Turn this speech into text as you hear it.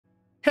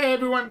Hey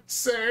everyone,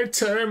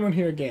 Sirturmund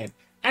here again,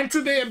 and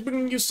today I'm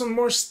bringing you some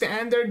more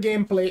standard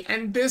gameplay,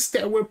 and this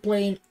time we're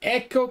playing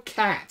Ekko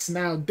Cats.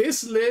 Now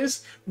this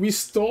list we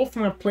stole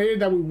from a player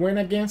that we went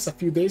against a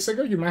few days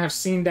ago. You might have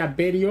seen that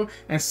video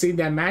and seen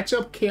that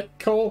matchup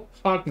called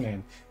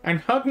Hoknen.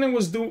 And Hoknen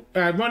was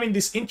running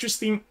this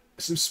interesting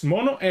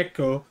mono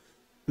Ekko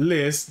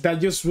list that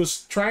just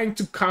was trying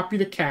to copy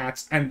the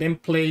cats and then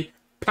play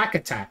Pack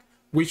Attack,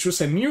 which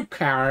was a new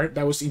card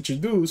that was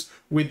introduced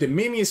with the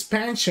mini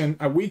expansion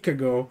a week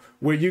ago,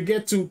 where you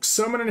get to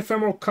summon an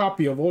ephemeral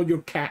copy of all your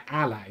cat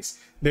allies.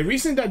 The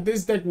reason that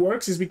this deck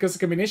works is because the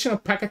combination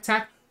of Pack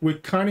Attack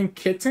with Cunning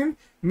Kitten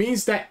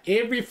means that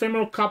every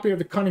ephemeral copy of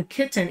the Cunning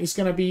Kitten is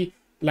going to be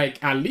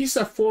like at least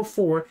a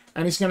 4/4,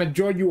 and it's going to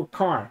draw you a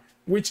card,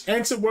 which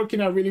ends up working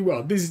out really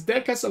well. This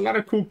deck has a lot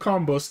of cool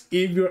combos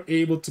if you're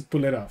able to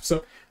pull it off.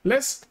 So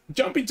let's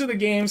jump into the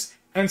games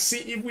and see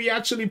if we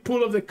actually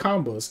pull off the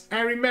combos.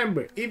 And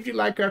remember, if you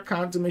like our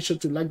content, make sure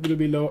to like the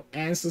video below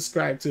and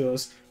subscribe to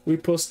us. We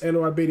post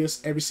LOR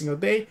videos every single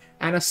day,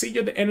 and I'll see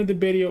you at the end of the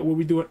video where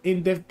we do an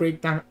in-depth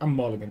breakdown and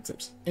mulligan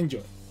tips.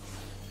 Enjoy.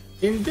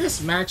 In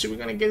this match, we're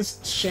gonna get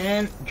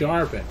Shen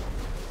Jarvan.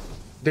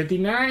 The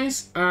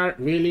denies are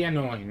really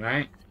annoying,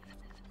 right?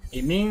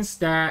 It means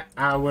that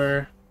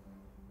our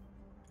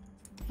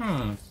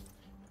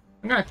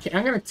I'm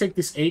gonna take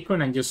this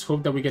Acorn and just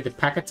hope that we get the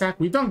Pack Attack.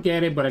 We don't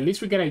get it, but at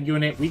least we get a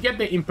unit. We get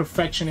the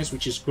Imperfectionist,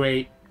 which is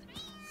great.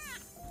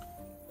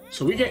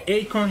 So we get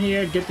Acorn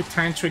here, get the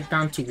Time Trick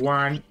down to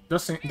 1.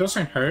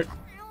 Doesn't hurt.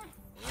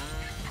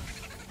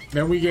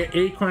 Then we get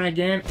Acorn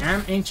again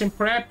and Ancient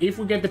Prep. If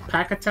we get the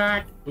Pack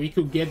Attack, we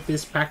could get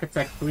this Pack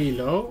Attack pretty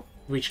low,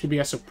 which could be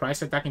a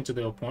surprise attack into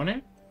the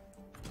opponent.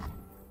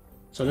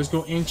 So let's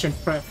go Ancient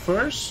Prep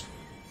first.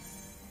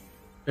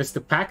 That's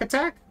the Pack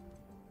Attack.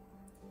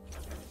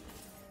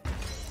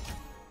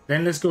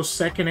 Then let's go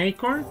second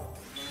Acorn.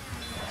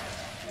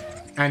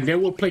 And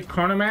then we'll play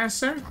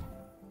Chronomancer.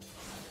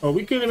 Or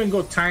we could even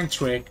go Time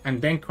Trick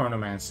and then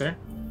Chronomancer.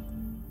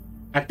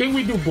 I think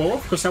we do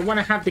both because I want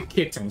to have the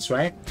kittens,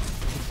 right?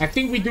 I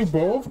think we do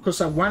both because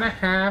I want to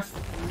have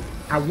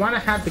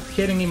the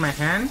kitten in my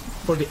hand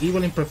for the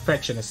Evil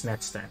Imperfectionist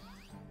next turn.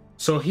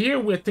 So here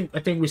I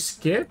think we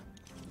skip.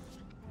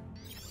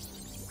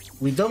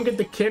 We don't get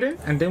the kitten,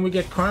 and then we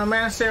get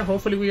Chronomancer.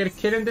 Hopefully we get a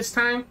kitten this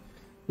time.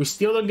 We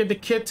still don't get the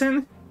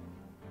kitten.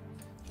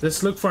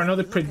 Let's look for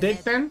another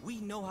Predict then. We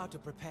know how to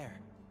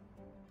prepare.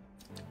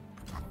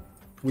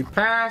 We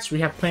pass. We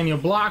have plenty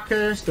of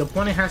blockers. The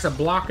opponent has a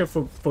blocker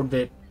for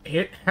the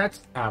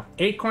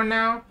Acorn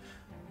now,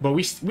 but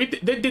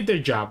they did their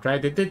job,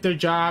 right? They did their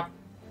job.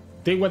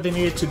 Did what they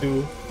needed to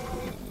do.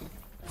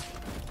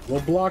 We'll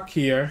block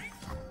here.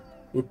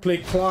 We play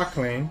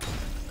Clockling,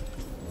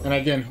 and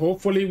again,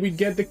 hopefully we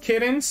get the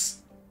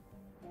kittens.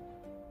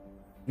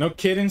 No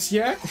kittens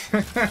yet.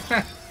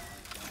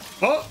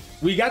 Oh,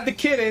 we got the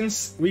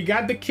kittens. We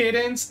got the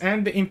kittens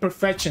and the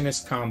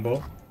Imperfectionist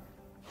combo.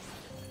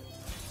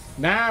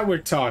 Now we're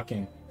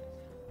talking.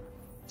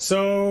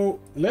 So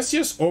let's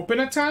just open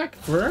attack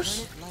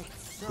first.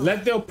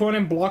 Let the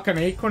opponent block an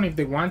Acorn if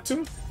they want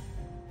to.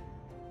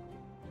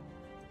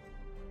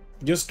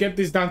 Just get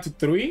this down to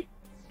 3.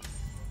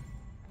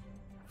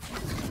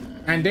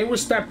 And then we'll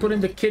start putting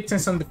the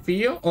kittens on the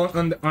field or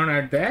on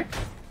our deck.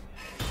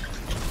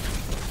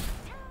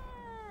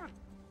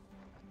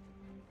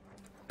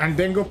 And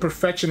then go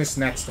Perfectionist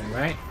next time,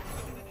 right?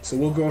 So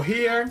we'll go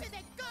here.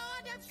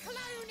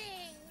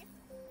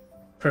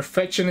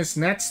 Perfectionist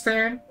next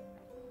turn.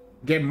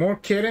 Get more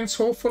kittens,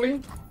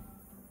 hopefully.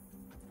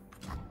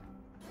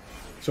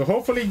 So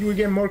hopefully you will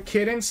get more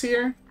kittens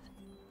here.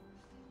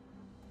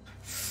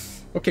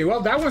 Okay, well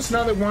that one's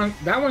not the one.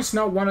 That one's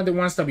not one of the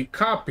ones that we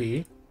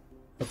copy.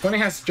 The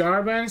opponent has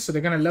Jarvan, so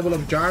they're gonna level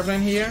up Jarvan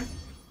here.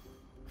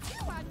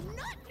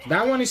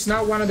 That one is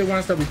not one of the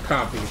ones that we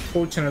copy,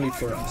 fortunately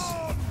for us.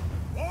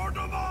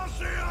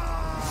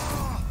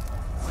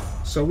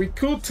 So we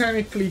could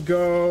technically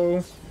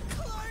go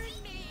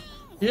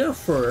here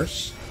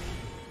first.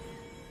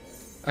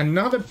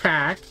 Another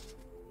pack.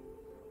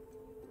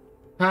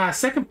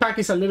 Second pack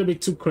is a little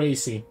bit too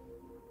crazy.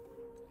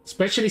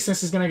 Especially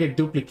since it's gonna get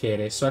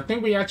duplicated. So I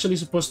think we're actually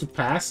supposed to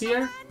pass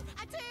here.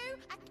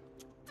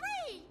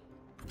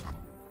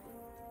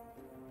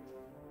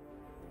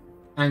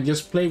 And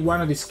just play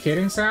one of these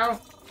kittens out.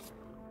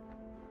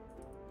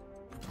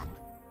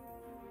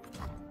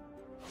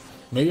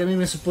 Maybe I'm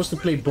even supposed to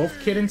play both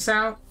kittens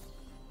out.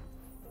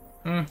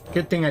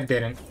 Good thing I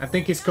didn't. I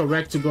think it's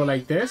correct to go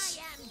like this.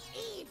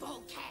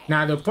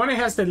 Now the opponent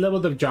has the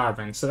leveled up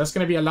Jarvan, so that's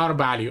going to be a lot of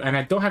value. And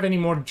I don't have any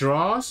more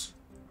draws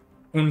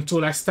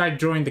until I start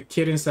drawing the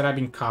kittens that I've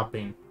been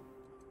copying.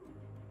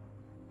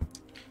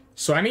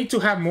 So I need to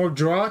have more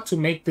draw to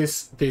make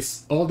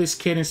all these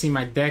kittens in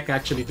my deck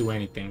actually do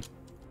anything.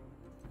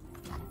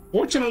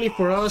 Fortunately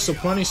for us,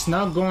 opponent is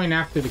not going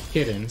after the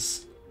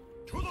kittens.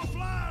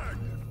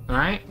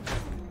 Alright?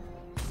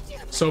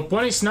 So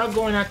opponent's not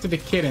going after the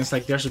kittens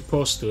like they're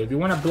supposed to. If you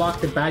want to block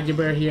the Badger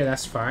Bear here,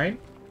 that's fine.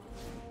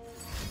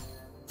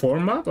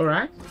 Form up,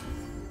 alright.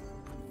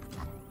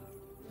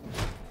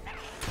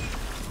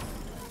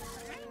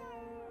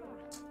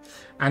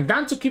 I'm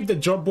down to keep the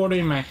drop border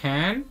in my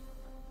hand.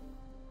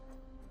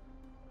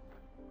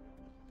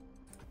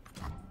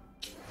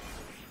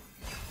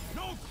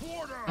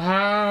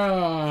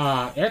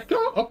 Ah,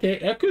 Ekko? Okay,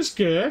 Ekko's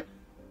good.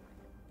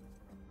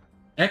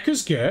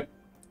 Ekko's good.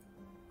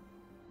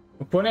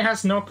 Opponent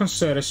has no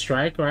Concerted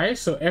Strike, right?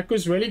 So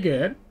Ekko's really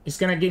good. He's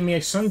gonna give me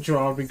some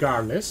draw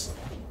regardless.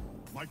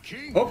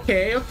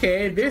 Okay,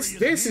 okay, this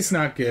is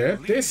not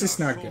good. This is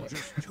not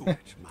good.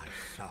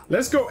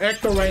 Let's go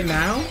Ekko right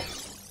now.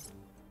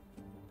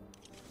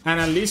 And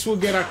at least we'll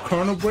get our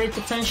Chrono Break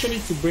potentially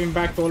to bring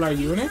back all our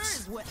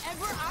units.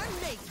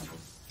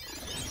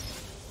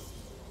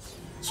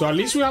 So at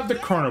least we have the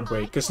Chrono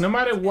Break, because no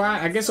matter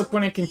what, I guess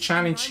opponent can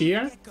challenge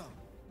here.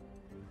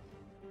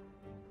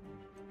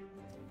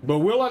 But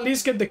we'll at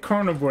least get the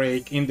Chrono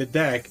Break in the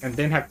deck and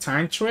then have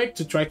Time Trick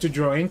to try to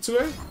draw into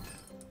it.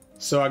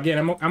 So again,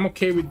 I'm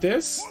okay with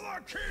this.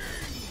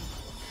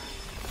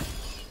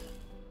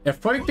 The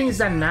funny thing is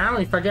that now,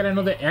 if I get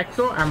another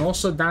Ekko, I'm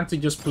also down to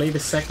just play the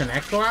second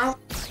Ekko out.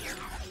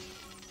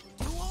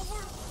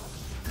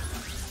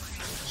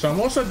 So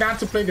I'm also down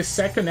to play the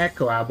second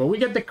Ekko out, but we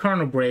get the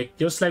Chrono Break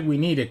just like we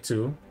needed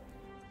to.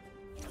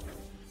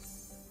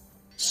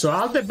 So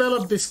I'll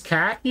develop this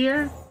cat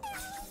here.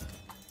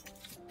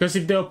 Because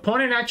if the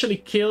opponent actually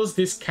kills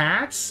these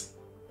cats,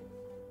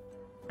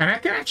 and I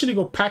can actually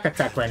go pack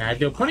attack right now. If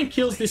the opponent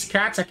kills these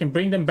cats, I can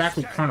bring them back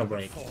with Chrono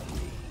Break.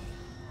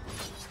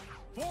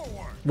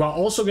 While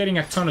also getting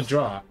a ton of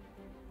draw.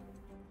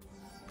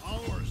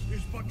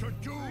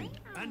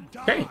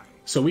 Okay,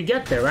 so we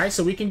get there, right?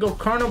 So we can go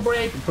Chrono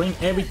Break, bring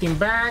everything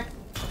back.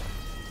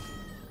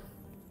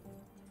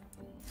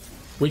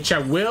 Which I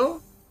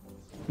will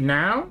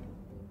now.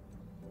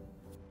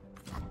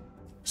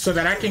 So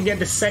that I can get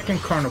the second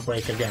Chrono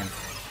Break again.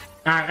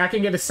 I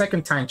can get the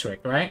second Time Trick,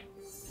 right?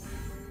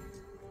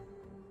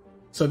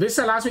 So this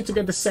allows me to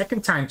get the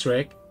second Time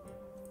Trick.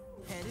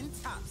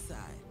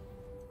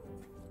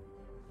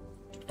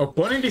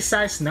 Opponent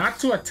decides not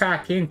to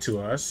attack into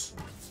us.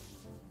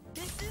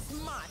 This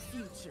is my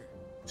future.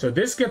 So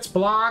this gets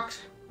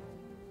blocked.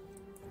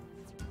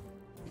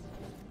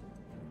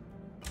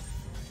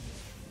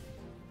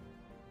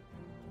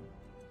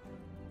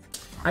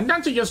 I'm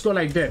down to just go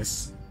like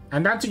this.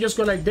 I'm down to just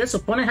go like this.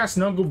 Opponent has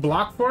no good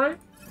block for it.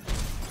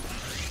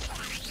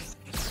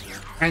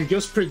 And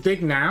just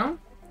predict now.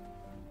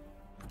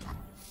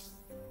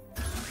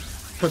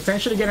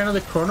 Potentially get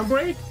another Chrono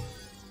Break.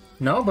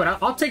 No,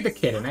 but I'll take the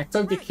Kitten.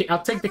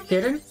 I'll take the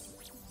Kitten.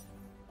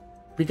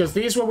 Because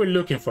this is what we're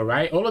looking for,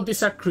 right? All of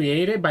these are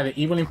created by the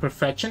Evil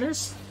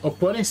Imperfectionist.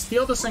 Opponent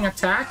still doesn't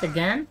attack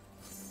again.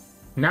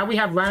 Now we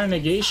have Random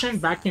Negation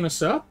backing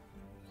us up.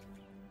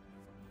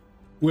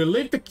 We'll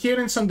leave the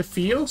Kittens on the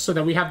field so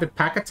that we have the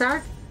pack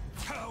attack.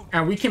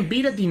 And we can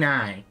beat a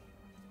deny.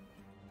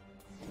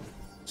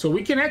 So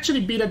we can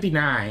actually beat a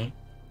deny.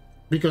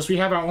 Because we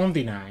have our own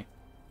deny.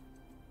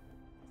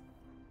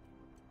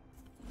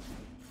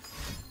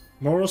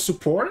 Moral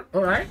support,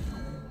 alright.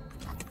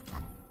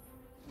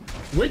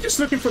 We're just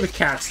looking for the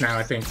cats now,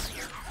 I think.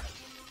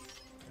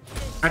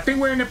 I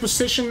think we're in a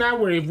position now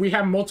where if we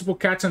have multiple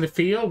cats on the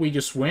field, we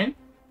just win.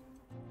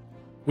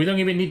 We don't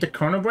even need the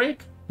Chrono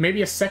Break.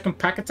 Maybe a second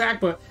pack attack,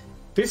 but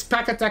this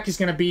pack attack is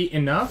gonna be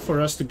enough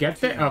for us to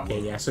get there. Okay,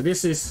 yeah, so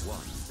this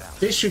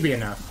should be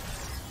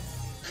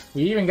enough.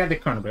 We even got the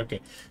Chrono Break.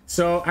 Okay,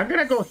 so I'm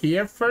gonna go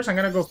here first. I'm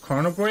gonna go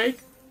Chrono Break.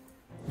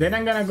 Then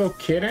I'm gonna go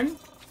Kitten.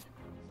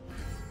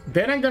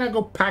 Then I'm gonna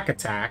go pack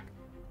attack.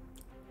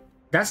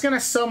 That's gonna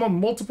summon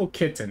multiple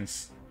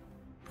kittens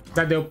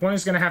that the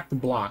opponent's gonna have to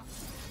block.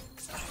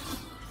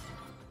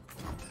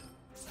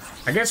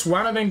 I guess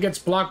one of them gets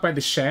blocked by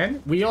the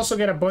Shen. We also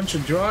get a bunch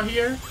of draw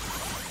here.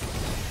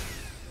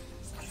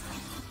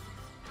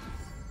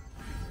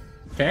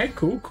 Okay,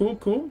 cool, cool,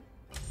 cool.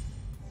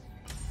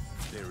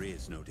 There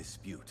is no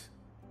dispute.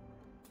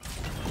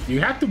 You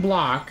have to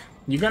block.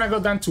 You're gonna go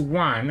down to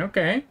 1,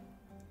 okay.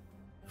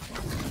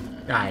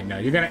 Alright, no,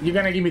 you're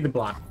gonna give me the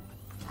block.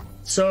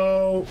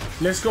 So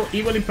let's go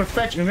Evil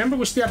Imperfection. Remember,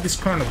 we still have this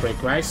Chrono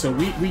Break, right? So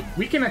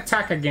we can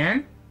attack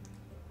again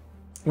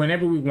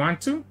whenever we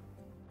want to.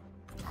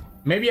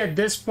 Maybe at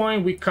this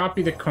point we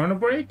copy the Chrono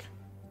Break.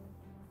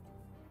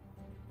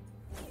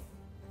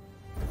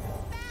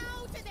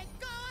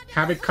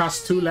 Have it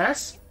cost 2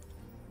 less.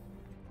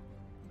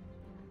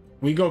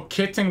 We go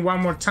Kitten one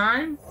more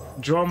time.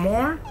 Draw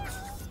more.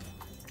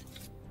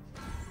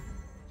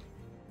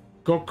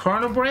 Go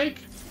Chrono Break.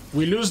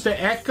 We lose the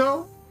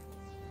Ekko.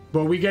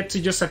 But we get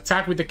to just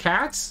attack with the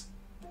cats.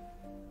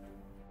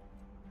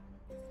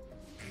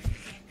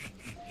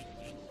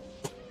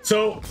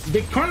 So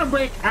the Chrono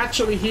Break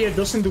actually here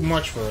doesn't do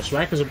much for us,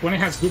 right? Because the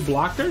opponent has good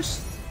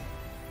blockers.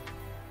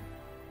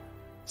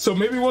 So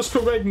maybe it was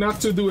correct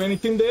not to do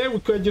anything there. We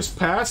could just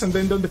pass and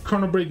then do the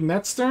Chrono Break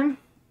next turn.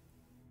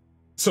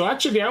 So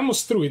actually I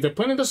almost threw it. The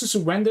opponent doesn't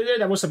surrender there.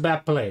 That was a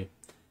bad play.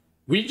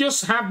 We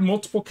just have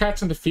multiple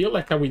cats on the field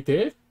like how we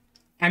did.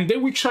 And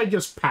then we try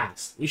just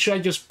pass. We try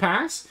just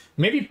pass.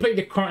 Maybe play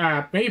the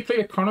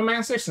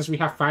Chronomancer since we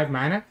have 5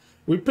 mana.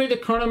 We play the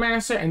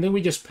Chronomancer and then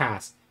we just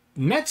pass.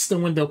 Next,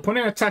 then when the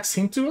opponent attacks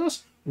into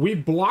us, we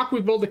block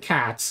with all the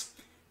cats.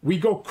 We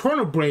go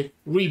Chrono Break,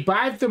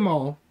 revive them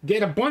all,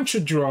 get a bunch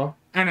of draw,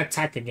 and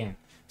attack again.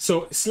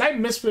 So, slight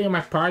misplay on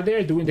my part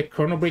there, doing the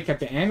Chrono Break at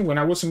the end when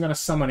I wasn't going to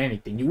summon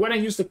anything. You want to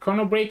use the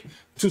Chrono Break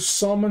to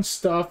summon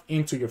stuff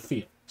into your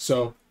field.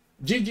 So,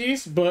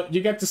 GG's, but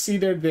you get to see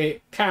there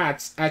the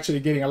cats actually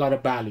getting a lot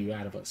of value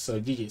out of us. So,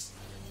 GG's.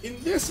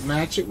 In this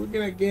matchup, we're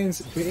going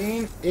against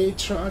Vayne,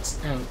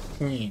 Aatrox, and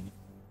Quinn.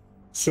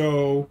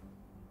 So,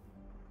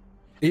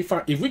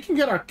 if we can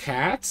get our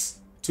cats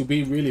to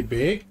be really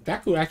big,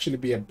 that could actually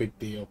be a big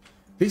deal.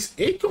 This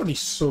Ekko is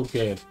so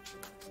good.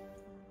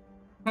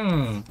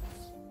 I'm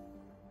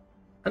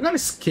gonna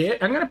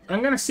skip.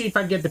 I'm gonna see if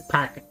I get the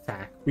pack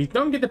attack. We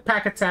don't get the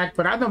pack attack,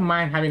 but I don't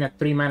mind having a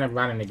 3-mana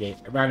Rana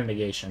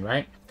negation,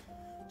 right?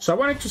 So I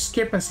wanted to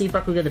skip and see if I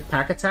could get the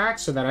pack attack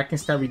so that I can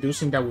start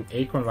reducing that with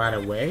Acorn right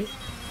away.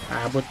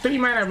 But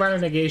 3-mana Rana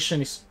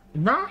negation is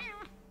not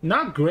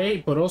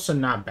great, but also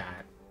not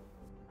bad.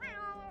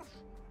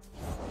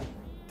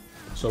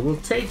 So we'll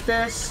take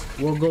this.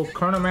 We'll go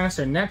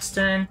Chronomancer next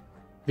turn.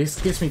 This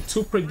gives me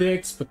 2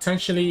 predicts.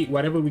 Potentially,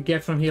 whatever we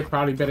get from here,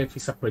 probably better if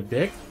it's a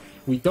predict.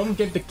 We don't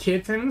get the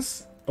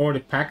kittens or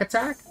the pack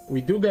attack. We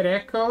do get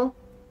Ekko.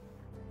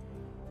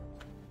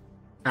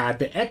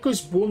 The Ekko is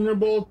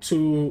vulnerable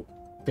to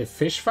the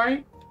fish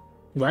fight,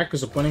 right?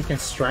 Because opponent can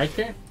strike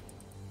it.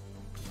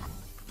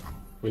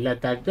 We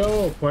let that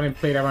go. Opponent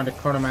played around the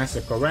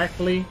Chronomancer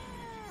correctly.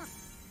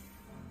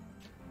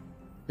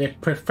 The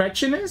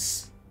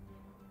Perfectionist.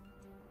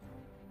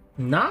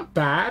 Not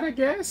bad, I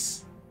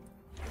guess.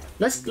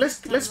 Let's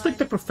pick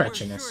the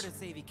Perfectionist.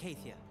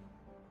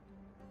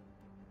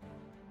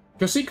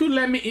 Because he could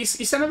let me...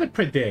 It's another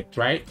predict,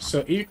 right?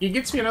 So it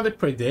gets me another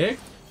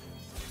predict.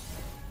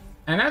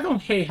 And I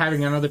don't hate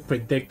having another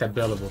predict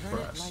available for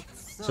us.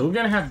 So we're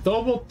gonna have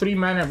double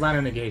 3-mana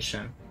Rana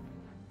negation.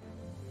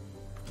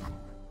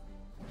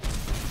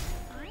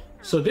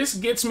 So this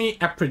gets me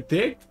a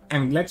predict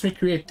and lets me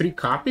create 3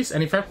 copies.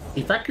 And if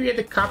I create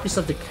the copies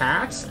of the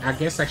cats, I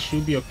guess I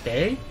should be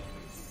okay.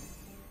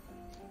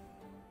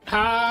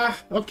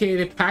 Okay,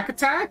 the pack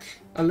attack,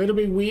 a little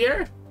bit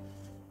weird.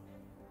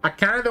 I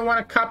kind of don't want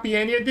to copy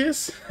any of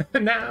this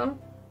now.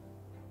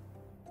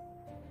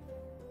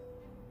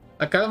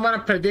 I kind of want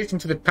to predict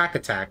into the pack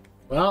attack.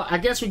 Well, I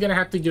guess we're gonna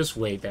have to just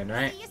wait then,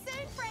 right? See you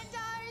soon,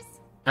 friendos.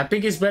 I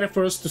think it's better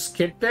for us to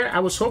skip there. I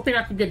was hoping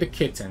I could get the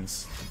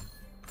kittens.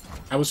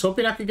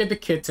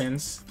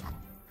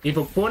 If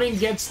opponent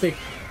gets the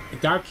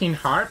Darking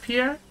Harp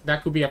here,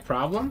 that could be a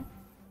problem.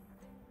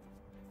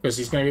 Because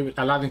he's going to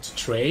allow them to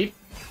trade.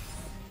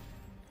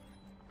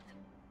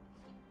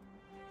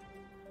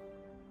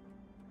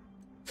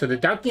 So the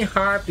Darking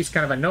Harp is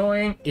kind of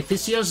annoying. If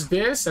it's just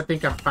this, I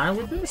think I'm fine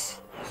with this.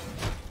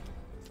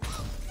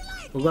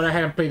 We'll go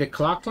ahead and play the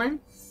Clockling.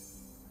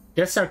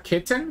 That's our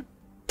kitten.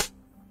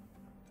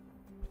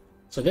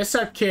 So that's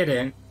our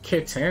kitten.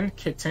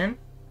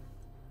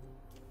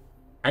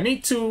 I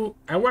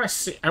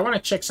want to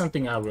check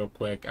something out real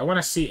quick. I want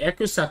to see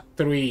Ekko's at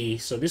 3.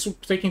 So this will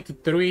take him to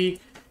 3.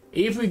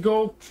 If we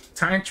go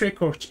Time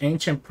Trick or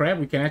Ancient Prep,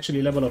 we can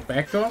actually level up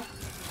Ekko.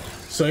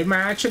 So it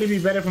might actually be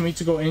better for me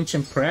to go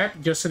Ancient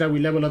Prep, just so that we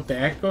level up the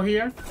Ekko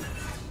here.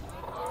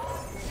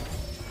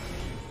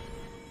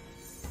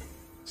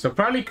 So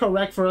probably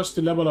correct for us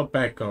to level up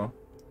Ekko.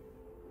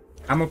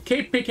 I'm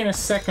okay picking a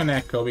second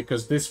Ekko,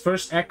 because this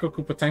first Ekko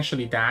could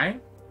potentially die.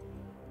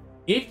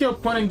 If the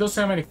opponent doesn't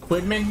have any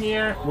equipment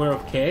here, we're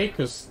okay,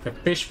 because the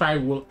fish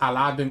fight will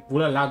allow the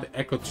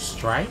Ekko to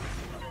strike.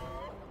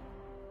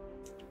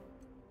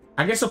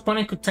 I guess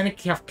opponent could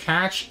technically have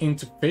catch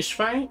into fish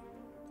fight.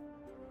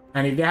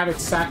 And if they have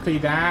exactly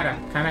that,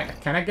 I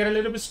kinda get a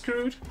little bit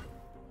screwed.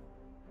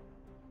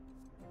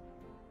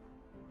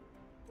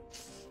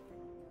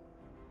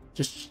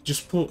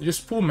 Just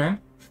pull, man.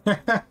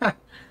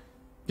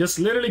 Just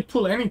literally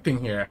pull anything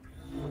here.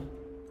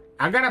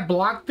 I gotta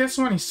block this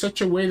one in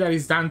such a way that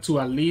it's down to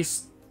at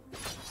least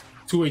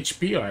 2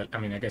 HP, or I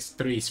mean, I guess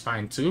 3 is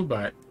fine too,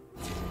 but...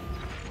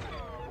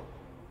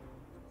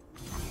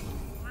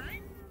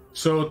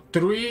 So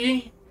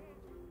 3,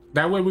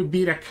 that way we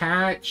beat a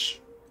catch.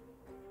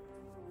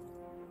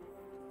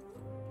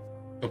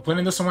 The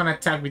opponent doesn't want to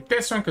attack with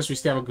this one because we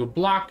still have a good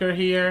blocker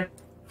here.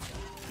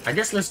 I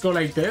guess let's go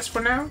like this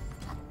for now.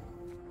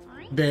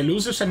 The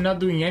losers are not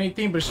doing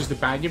anything versus the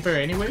Badger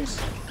Bear anyways.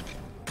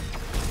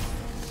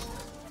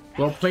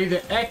 We'll play the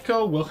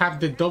Ekko, we'll have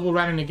the double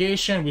Rana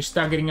negation, we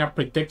start getting our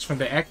predicts from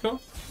the Ekko.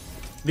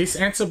 This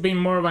ends up being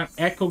more of an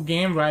Ekko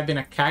game rather than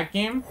a cat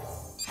game.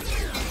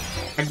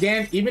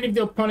 Again, even if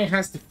the opponent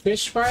has the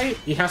fish fight,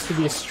 it has to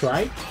be a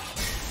strike.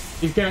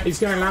 It's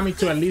gonna allow me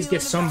to at least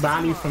get some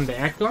value from the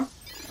Ekko.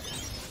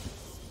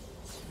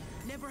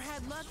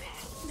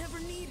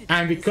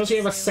 And because we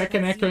have a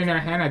second Ekko in our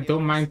hand, I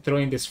don't mind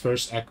throwing this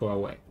first Ekko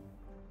away.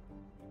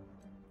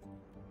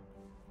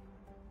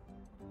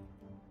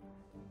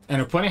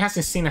 And opponent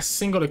hasn't seen a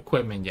single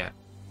equipment yet.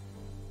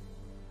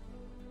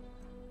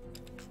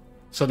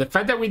 So the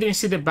fact that we didn't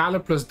see the Valor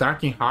plus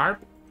Darking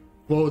Harp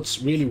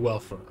bodes really well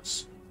for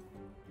us.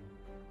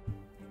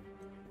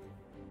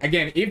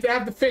 Again, if they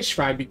have the fish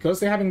fight, because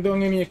they haven't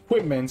done any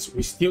equipments,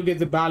 we still get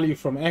the value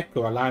from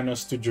Ekko, allowing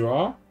us to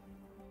draw.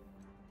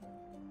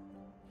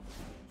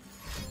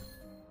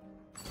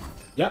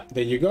 Yep,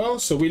 there you go.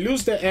 So we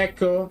lose the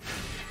Ekko,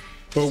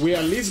 but we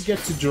at least get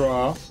to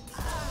draw.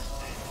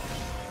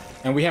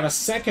 And we have a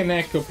second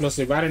Ekko plus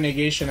the Rattle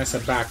Negation as a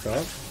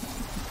backup.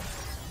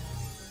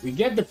 We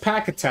get the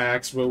pack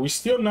attacks, but we're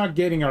still not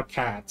getting our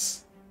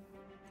cats.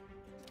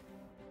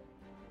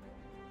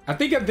 I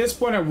think at this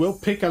point I will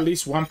pick at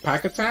least one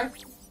pack attack.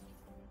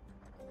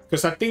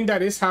 Because I think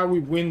that is how we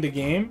win the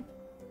game.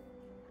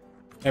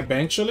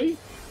 Eventually.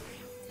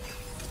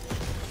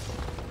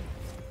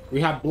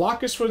 We have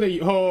blockers for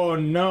the... Oh,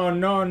 no,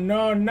 no,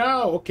 no,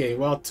 no. Okay,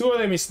 well, two of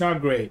them is not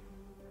great.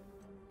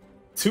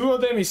 Two of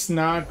them is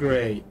not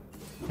great.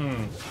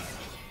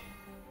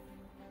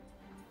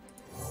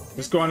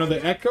 Let's go another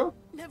Ekko.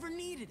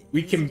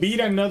 We can beat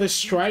another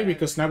strike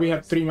because now we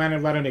have 3 mana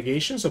Rattle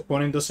Negations.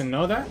 Opponent doesn't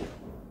know that.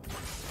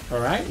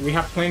 Alright, we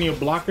have plenty of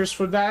blockers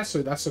for that,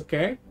 so that's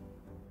okay.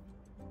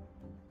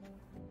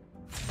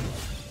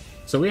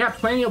 So we have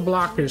plenty of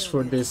blockers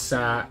for this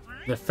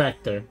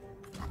Defector.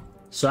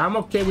 So I'm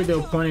okay with the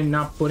opponent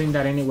not putting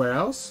that anywhere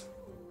else.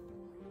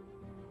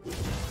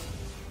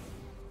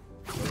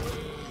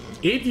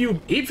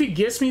 If he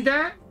gives me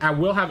that, I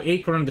will have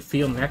Ekko on the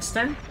field next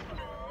turn.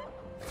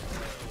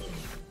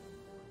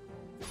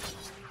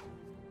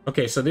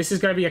 Okay, so this is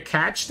gonna be a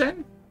catch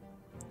then.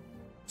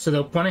 So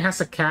the opponent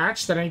has a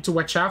catch that I need to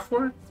watch out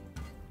for.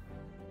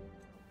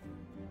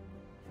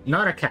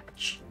 Not a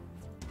catch.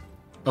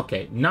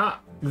 Okay,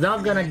 not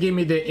gonna give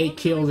me the 8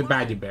 kill the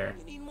Badgy Bear.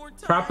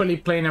 Properly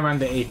playing around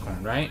the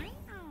acorn, right?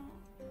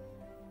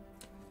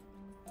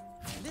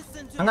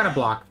 I'm gonna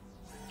block.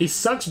 It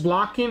sucks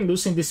blocking,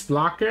 losing these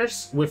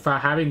blockers with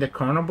having the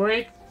Chrono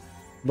Break.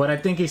 But I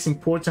think it's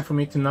important for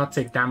me to not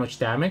take that much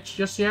damage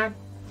just yet.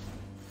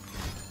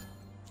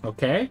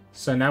 Okay,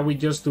 so now we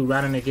just do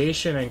Rattle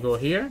Negation and go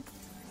here.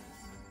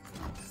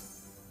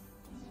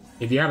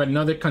 If you have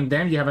another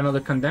Condemn, you have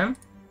another Condemn.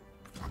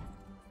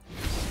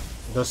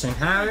 Doesn't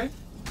have it.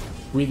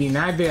 We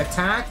denied the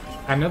attack.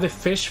 Another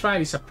Fish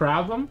Fight is a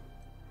problem.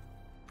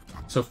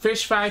 So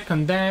Fish Fight,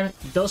 Condemn,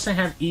 doesn't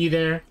have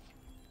either.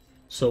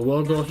 So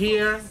we'll go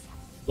here.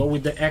 Go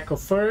with the Ekko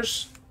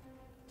first.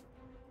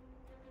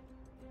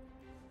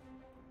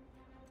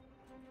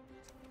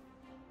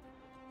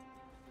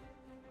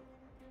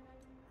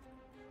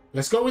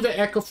 Let's go with the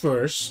Ekko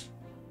first.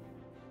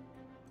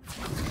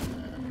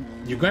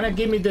 You're gonna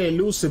give me the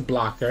elusive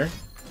blocker.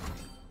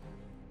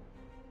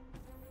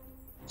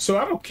 So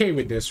I'm okay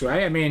with this,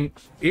 right? I mean,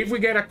 if we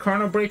get a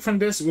Chrono Break from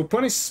this, we're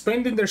opponent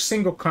spending their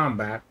single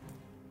combat.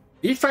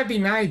 If I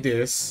deny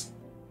this,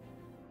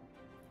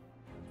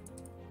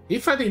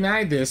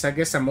 I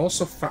guess I'm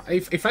also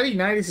if I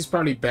deny this, it's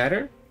probably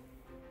better.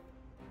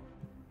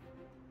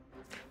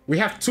 We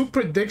have 2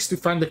 predicts to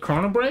find the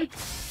Chrono Break.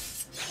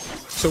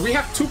 So we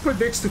have 2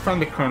 predicts to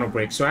find the Chrono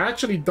Break. So I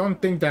actually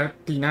don't think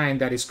that denying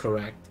that is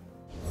correct.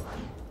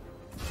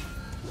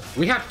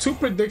 We have 2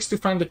 predicts to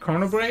find the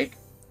Chrono Break.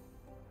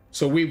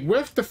 So we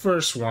whiffed the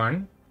first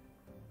one.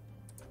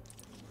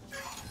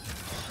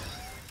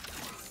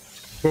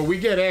 But we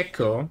get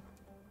Ekko.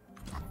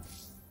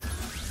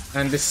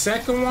 And the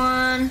second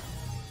one,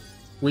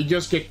 we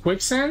just get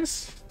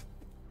Quicksands.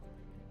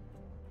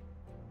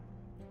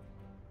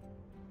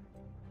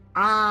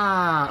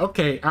 Ah,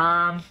 okay.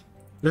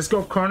 Let's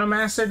go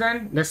Chronomancer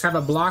then. Let's have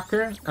a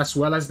blocker as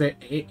well as the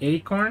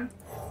Acorn.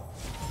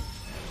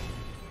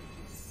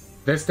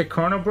 That's the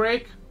Chrono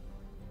Break.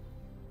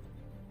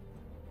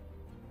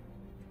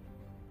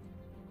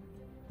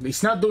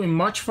 It's not doing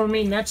much for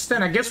me next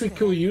turn. I guess we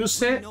could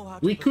use it.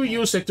 We could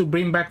use it to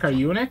bring back our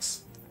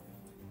units.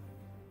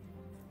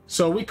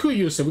 So we could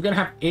use it. We're gonna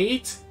have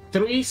 8,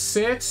 3,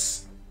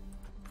 6.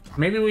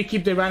 Maybe we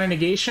keep the Rattle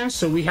Negation,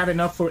 so we have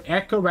enough for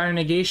Ekko, Rattle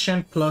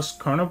Negation plus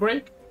Chrono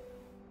Break.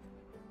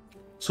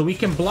 So we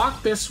can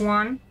block this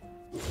one.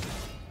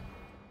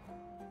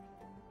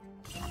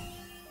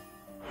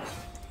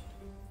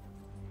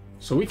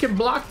 So we can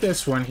block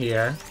this one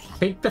here.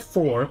 Take the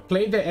 4,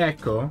 play the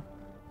Ekko,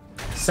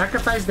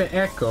 sacrifice the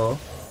Ekko,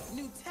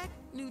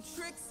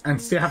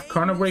 and still have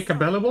Chrono Break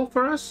available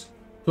for us,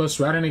 plus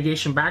Rattle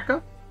Negation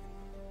backup.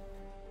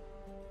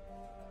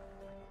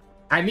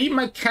 I need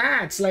my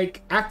cats.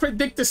 Like, I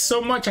predicted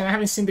so much and I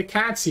haven't seen the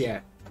cats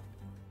yet.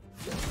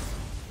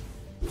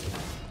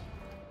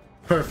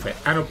 Perfect.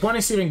 And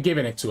opponent's even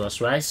giving it to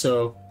us, right?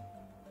 So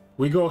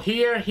we go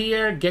here,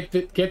 get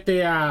the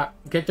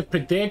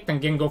predict,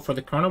 and then go for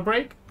the Chrono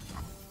Break.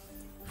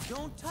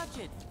 Don't touch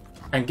it.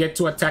 And get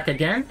to attack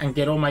again and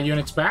get all my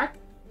units back.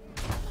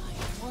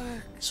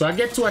 So I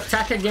get to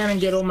attack again and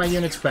get all my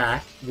units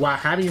back while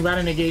having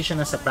Rattle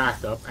Negation as a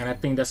backup, and I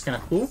think that's kind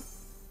of cool.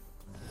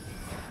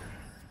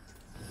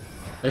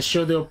 Let's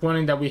show the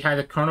opponent that we had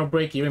a Chrono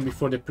Break even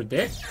before the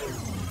predict.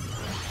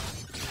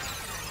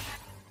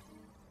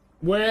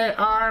 Where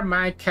are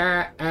my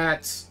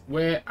cats?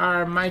 Where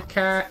are my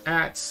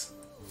cats?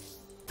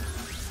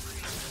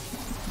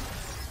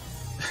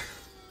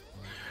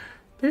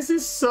 This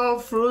is so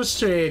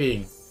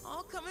frustrating.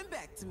 All coming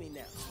back to me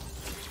now.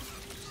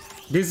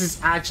 This is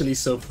actually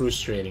so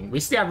frustrating. We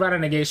still have Rata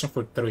Negation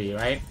for 3,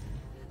 right?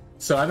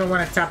 So I don't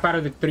want to tap out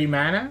of the 3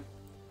 mana.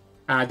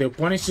 The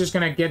opponent's just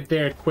gonna get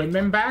their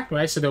equipment back,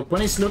 right? So the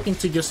opponent's looking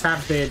to just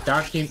have the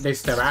the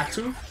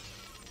Staratu.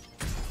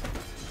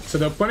 So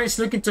the opponent's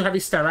looking to have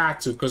his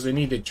Staratu because they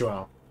need the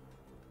draw.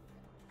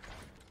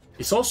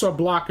 It's also a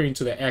blocker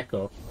into the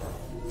Ekko.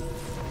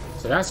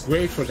 So that's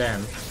great for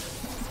them.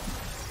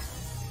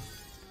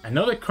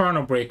 Another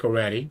Chrono Break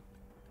already.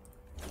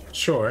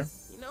 Sure.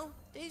 You know,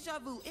 deja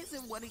vu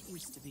isn't what it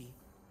used to be.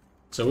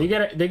 So we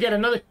get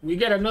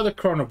another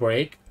Chrono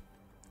Break.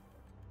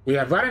 We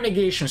have Rata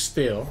Negation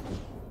still.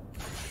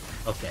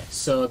 Okay,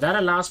 so that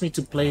allows me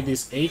to play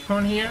this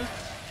Acorn here.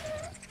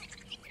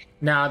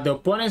 Now the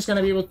opponent's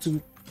gonna be able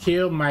to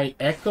kill my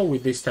Ekko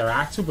with this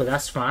Staratu, but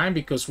that's fine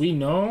because we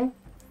know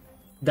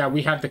that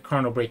we have the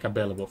Chrono Break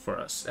available for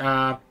us.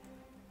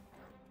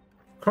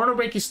 Chrono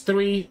Break is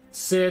 3,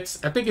 6.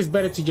 I think it's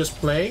better to just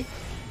play.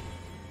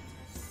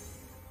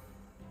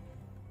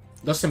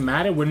 Doesn't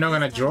matter, we're not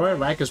gonna draw it,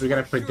 right? Because we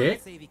gotta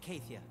predict.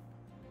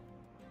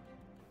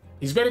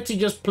 It's better to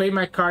just play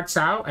my cards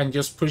out and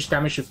just push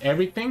damage with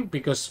everything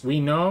because we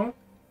know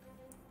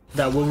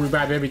that we'll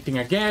revive everything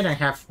again and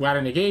have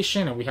Rata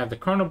Negation and we have the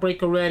Chrono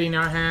Break already in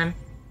our hand.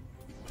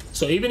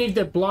 So even if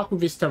they block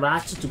with his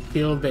Staratu to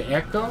kill the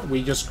Ekko,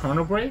 we just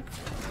Chrono Break.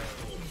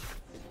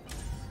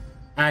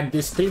 And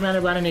this 3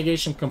 mana Rata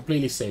Negation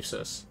completely saves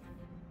us.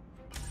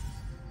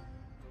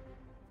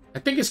 I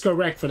think it's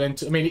correct for them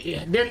to... I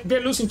mean, they're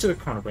losing to the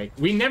Chrono Break.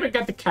 We never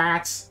got the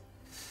cats.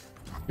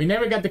 We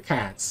never got the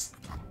cats.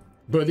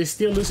 But they're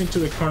still losing to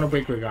the Chrono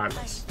Break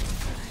regardless.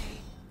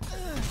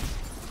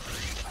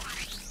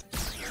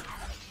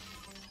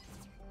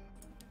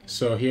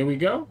 So here we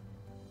go.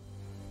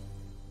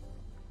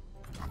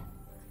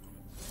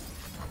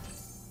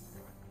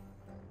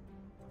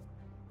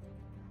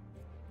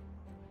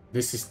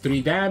 This is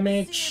 3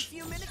 damage.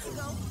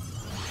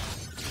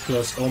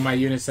 Plus all my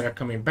units that are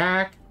coming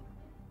back.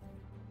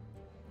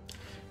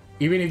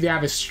 Even if they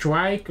have a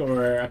strike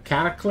or a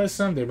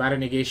cataclysm, the Rata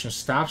Negation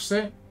stops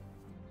it.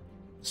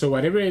 So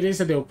whatever it is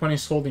that the opponent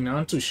is holding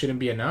on to shouldn't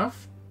be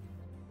enough.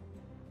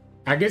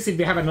 I guess if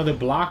they have another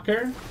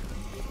blocker,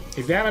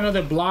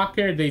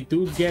 they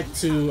do get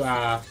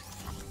to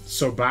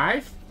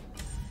survive.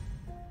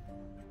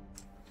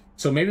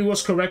 So maybe it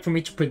was correct for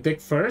me to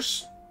predict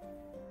first.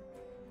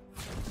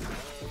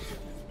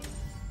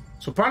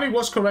 So probably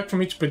was correct for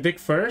me to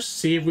predict first.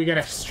 See if we get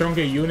a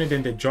stronger unit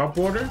than the drop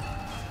border.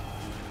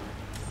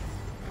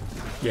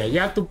 Yeah, you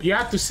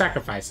have to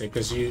sacrifice it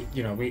because you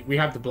know we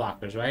have the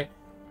blockers, right?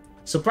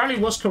 So probably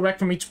was correct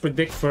for me to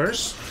predict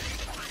first.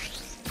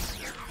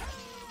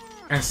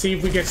 And see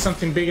if we get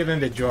something bigger than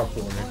the drop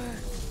border.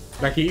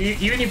 Like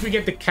even if we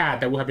get the cat,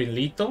 that would have been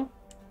lethal.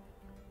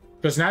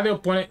 Because now the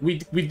opponent, we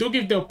do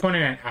give the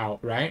opponent an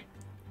out, right?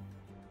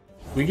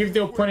 We give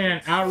the opponent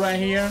an out right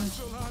here.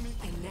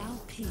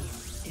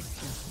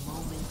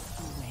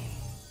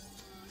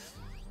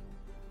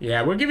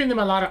 Yeah, we're giving them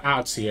a lot of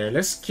outs here.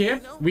 Let's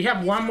skip. We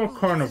have one more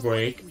Chrono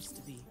Break.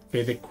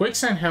 Okay, the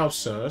Quicksand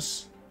helps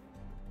us.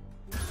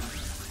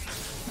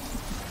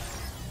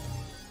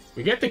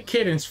 We get the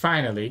Kittens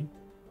finally.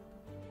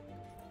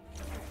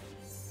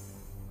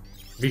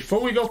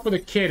 Before we go for the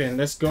Kitten,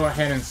 let's go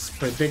ahead and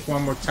predict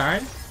one more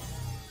time.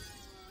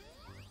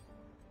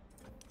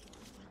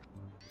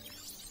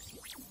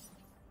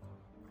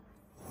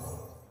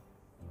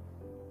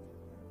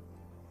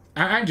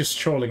 I'm just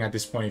trolling at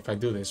this point if I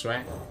do this,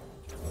 right?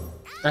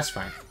 That's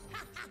fine.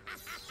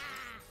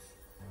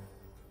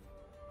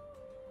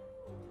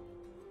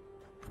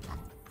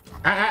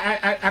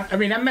 I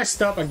mean, I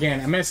messed up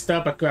again. I messed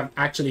up. I could have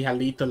actually had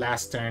lethal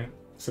last turn.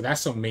 So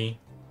that's on me.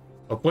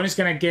 Opponent's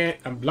gonna get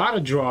a lot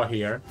of draw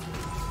here.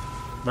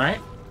 Right?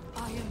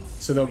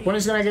 So the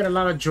opponent's gonna get a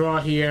lot of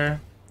draw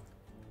here.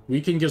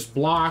 We can just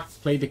block,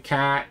 play the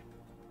cat,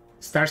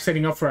 start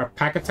setting up for our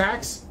pack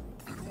attacks.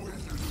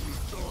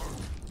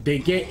 They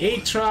get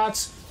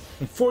Aatrox.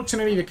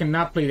 Unfortunately, they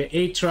cannot play the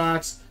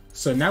Aatrox.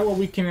 So now what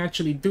we can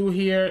actually do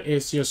here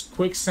is just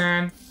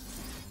Quicksand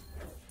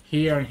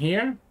here and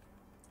here.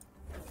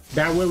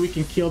 That way we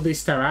can kill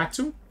this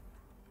Staratu.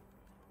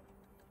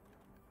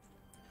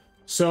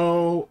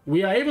 So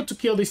we are able to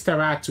kill this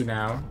Staratu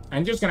now.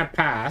 I'm just gonna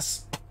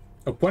pass.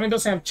 Opponent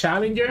doesn't have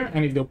Challenger,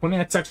 and if the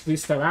opponent attacks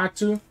this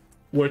Staratu,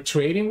 we're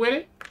trading with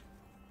it.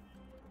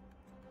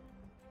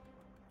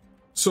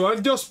 So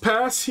I'll just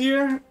pass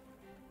here.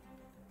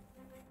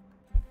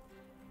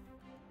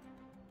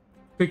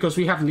 Because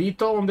we have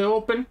lethal on the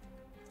open.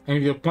 And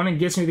if the opponent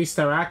gives me this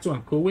Staratu,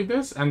 I'm cool with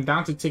this. I'm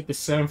down to take the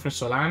 7 from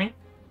Solani.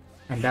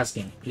 And that's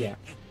game. Yeah.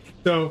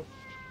 So,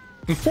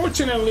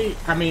 unfortunately,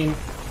 I mean,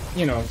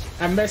 you know,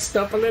 I messed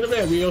up a little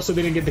bit. We also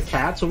didn't get the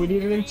cat, so we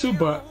needed him to.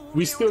 But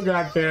we still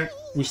got there.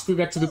 We still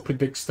got to do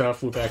predict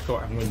stuff with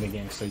Ekko and win the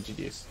game. So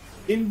GG's.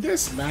 In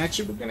this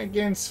matchup, we're going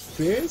against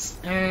Fizz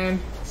and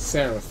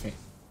Seraphine.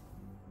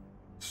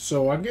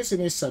 So I guess it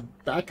is a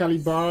back alley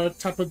bar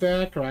type of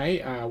deck,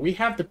 right? We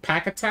have the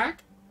pack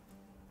attack.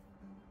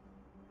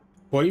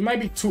 But it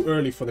might be too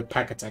early for the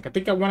pack attack. I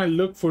think I want to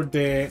look for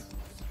the...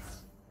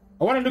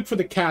 I want to look for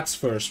the cats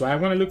first, right? I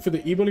want to look for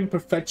the Evil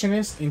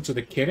Imperfectionist into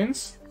the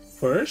kittens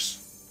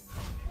first.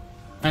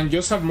 And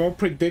just have more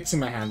predicts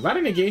in my hand.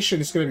 Valor Negation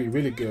is going to be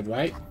really good,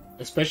 right?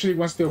 Especially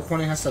once the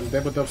opponent has a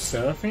leveled up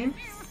Seraphine.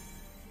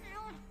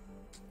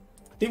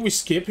 I think we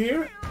skip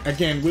here.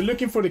 Again, we're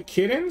looking for the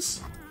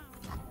kittens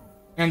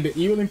and the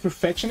Evil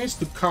Imperfectionist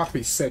to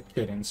copy said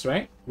kittens,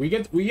 right? We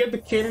get the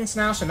kittens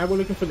now, so now we're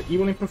looking for the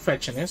Evil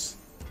Imperfectionist.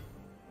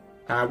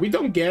 We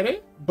don't get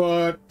it,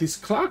 but this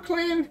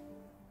Clockland...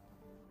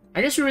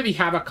 I guess we already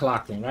have a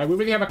Clockland, right? We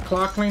already have a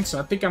Clockland, so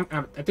I think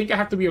I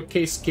have to be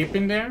okay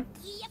skipping there.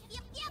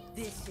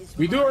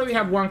 We do already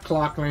have one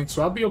Clockland,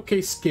 so I'll be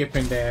okay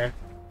skipping there.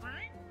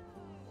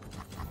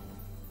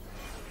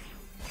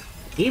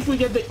 If we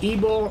get the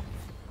Evil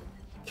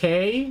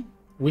K,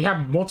 we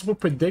have multiple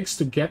predicts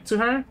to get to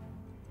her.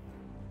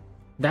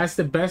 That's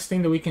the best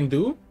thing that we can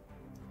do.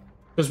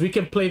 Because we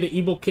can play the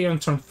Evil K on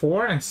turn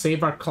 4 and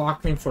save our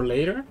Clockland for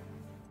later.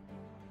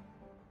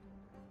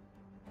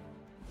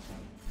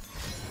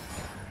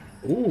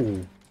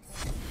 Ooh.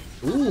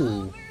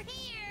 Ooh.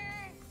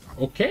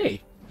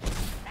 Okay.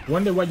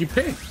 Wonder what you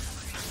picked.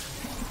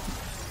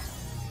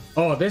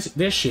 Oh,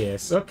 there she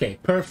is. Okay,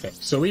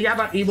 perfect. So we got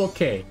our Evil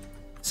K.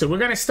 So we're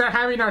gonna start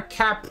having our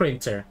cat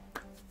printer.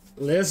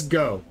 Let's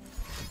go.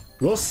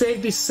 We'll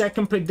save this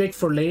second predict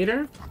for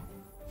later.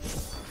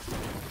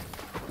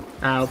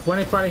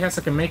 Opponent probably has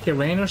like a Make It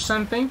Rain or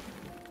something,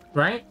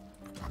 right?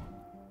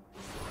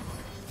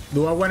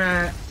 Do I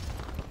wanna...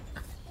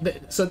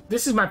 So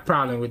this is my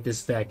problem with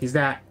this deck, is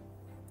that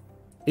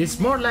it's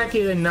more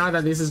likely than not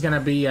that this is gonna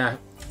be a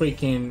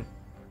freaking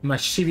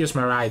Mischievous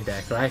Mirai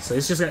deck, right? So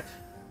it's just gonna...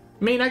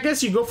 I mean, I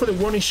guess you go for the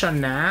warning shot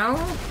now.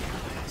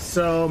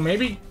 So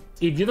maybe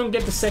if you don't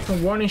get the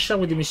second warning shot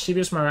with the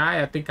Mischievous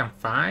Mirai, I think I'm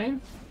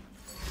fine.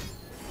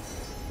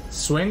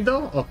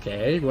 Swindle?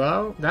 Okay,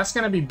 well, that's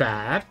gonna be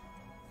bad.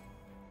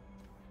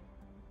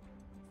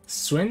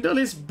 Swindle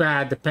is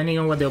bad depending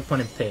on what the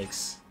opponent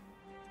picks.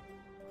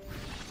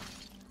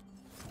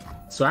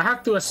 So I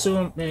have to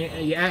assume,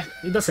 yeah,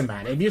 it doesn't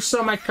matter. If you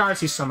saw my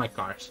cards, you saw my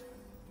cards.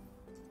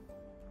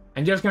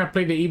 I'm just gonna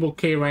play the Evil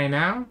K right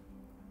now.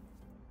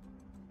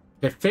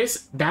 The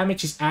Fizz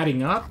damage is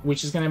adding up,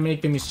 which is gonna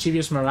make the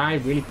Mischievous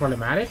Mirai really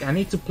problematic. I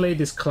need to play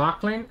this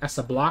Clockland as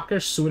a blocker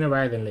sooner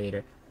rather than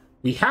later.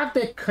 We have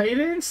the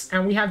Cadence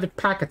and we have the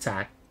Pack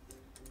Attack.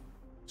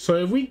 So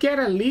if we get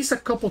at least a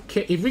couple,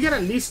 if we get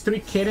at least 3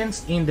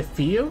 Kittens in the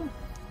field,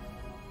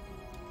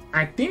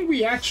 I think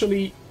we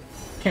actually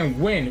can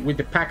win with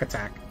the Pack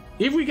Attack.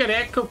 If we get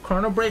Ekko,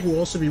 Chrono Break will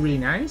also be really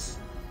nice.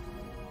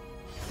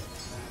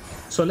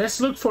 So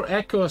let's look for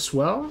Ekko as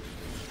well.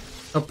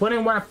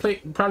 Opponent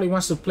probably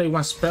wants to play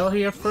one spell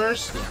here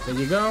first. Yeah, there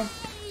you go.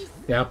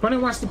 Yeah,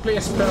 opponent wants to play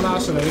a spell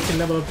out so that we can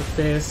level up the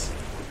Fizz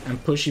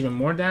and push even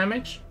more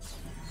damage.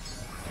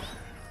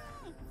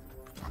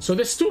 So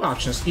there's 2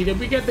 options. Either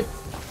we get the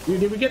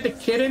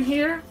Kitten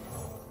here.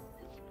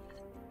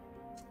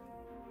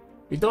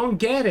 We don't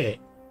get it.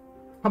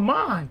 Come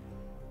on.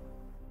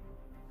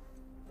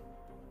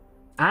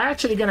 I'm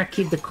actually gonna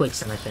keep the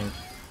Quicksand, I think.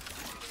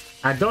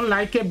 I don't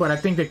like it, but I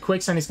think the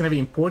Quicksand is gonna be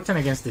important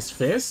against this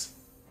Fizz.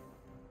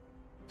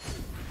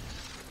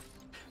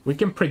 We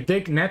can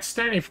predict next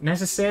turn if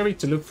necessary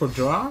to look for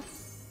draw.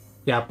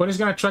 Yeah, opponent's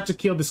gonna try to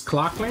kill this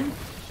Clockland.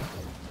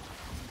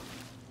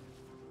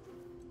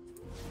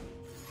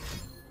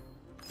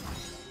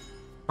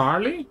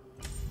 Harley.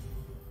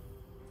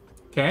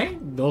 Okay,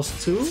 those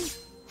 2.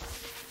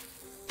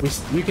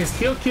 We can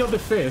still kill the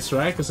Fizz,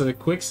 right? Because of the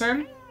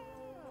Quicksand.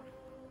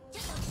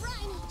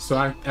 So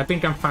I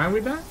think I'm fine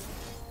with that.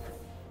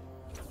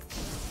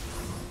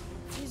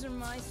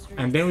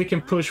 And then we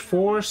can push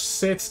 4,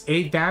 6,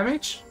 8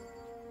 damage.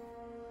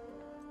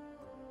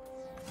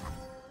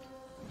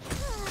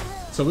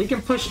 So we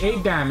can push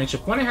 8 damage.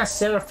 Opponent has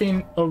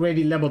Seraphine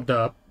already leveled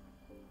up.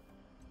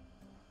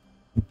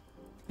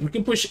 We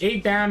can push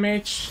 8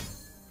 damage.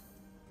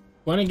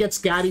 Opponent gets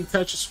Guiding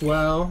Touch as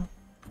well.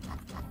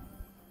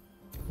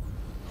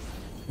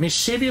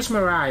 Mischievous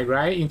Mirai,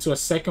 right? Into a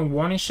second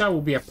warning shot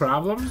will be a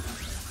problem.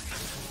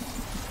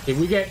 If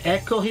we get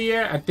Ekko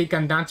here, I think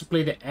I'm down to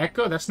play the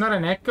Ekko. That's not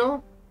an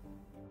Ekko.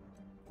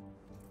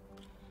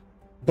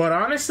 But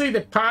honestly,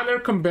 the Parallel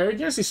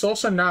Convergence is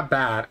also not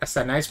bad as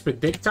a nice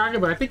predict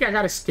target. But I think I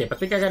gotta skip. I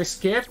think I gotta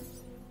skip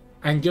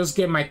and just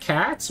get my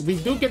cats. We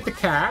do get the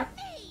cat,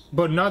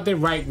 but not the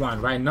right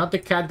one, right? Not the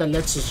cat that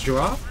lets us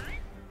draw.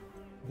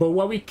 But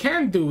what we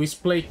can do is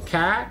play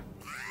cat.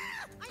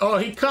 Oh,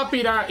 he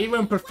copied our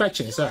Evil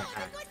Imperfectionist. All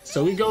right.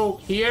 So we go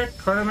here,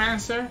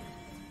 Chronomancer.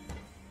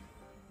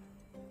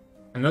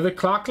 Another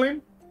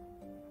Clockland.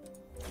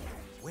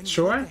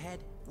 Sure.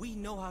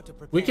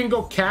 We can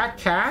go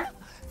cat.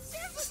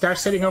 Start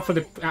setting up for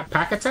the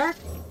Pack Attack.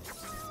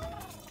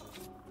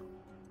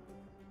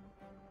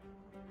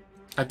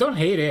 I don't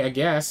hate it, I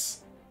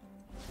guess.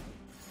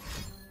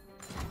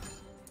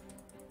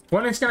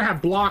 Opponent's gonna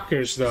have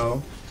blockers,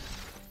 though.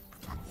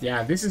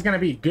 Yeah, this is gonna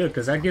be good,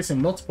 because that gives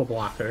him multiple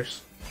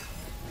blockers.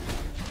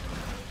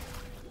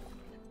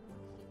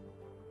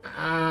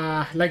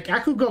 Like, I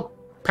could go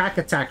pack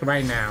attack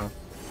right now.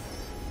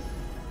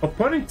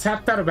 Opponent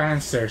tapped out of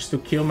answers to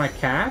kill my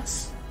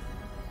cats.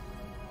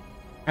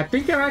 I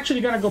think I'm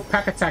actually gonna go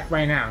pack attack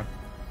right now.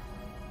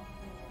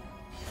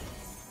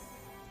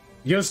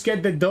 Just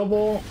get the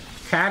double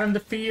cat on the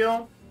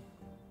field.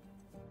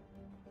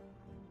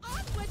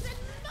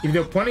 If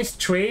the opponent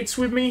trades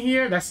with me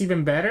here, that's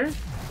even better.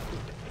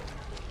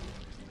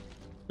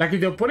 Like,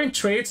 if the opponent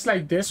trades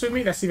like this with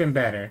me, that's even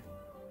better.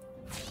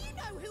 You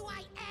know who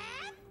I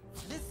am?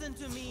 Listen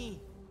to me.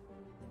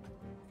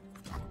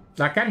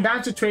 Like, I'm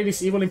down to trade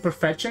this Evil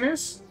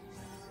Imperfectionist.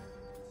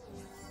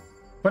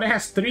 But it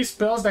has 3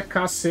 spells that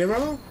cost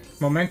 0.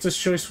 Momentous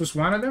Choice was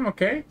one of them,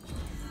 okay.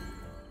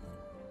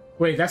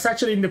 Wait, that's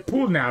actually in the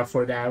pool now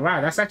for that.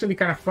 Wow, that's actually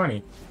kind of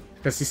funny.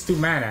 Because it's 2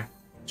 mana.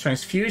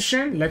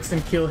 Transfusion, lets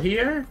them kill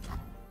here.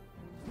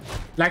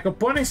 Like,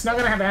 opponent's not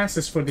gonna have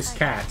answers for these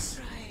cats.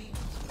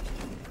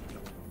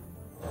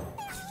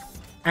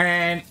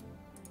 And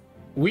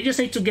we just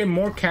need to get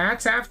more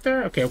cats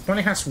after. Okay,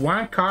 opponent has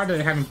 1 card that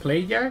I haven't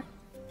played yet.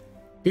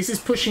 This is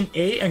pushing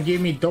 8 and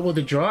give me double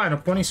the draw, and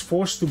opponent's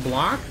forced to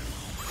block.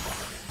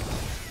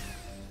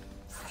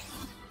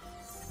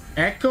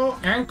 Ekko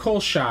and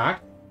Cold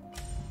Shot.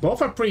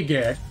 Both are pretty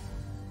good.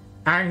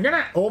 I'm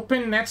gonna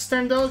open next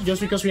turn though,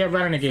 just because we have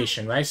Random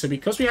Negation, right? So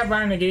because we have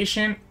Random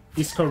Negation,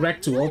 it's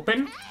correct to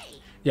open.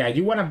 Yeah,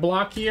 you wanna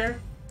block here.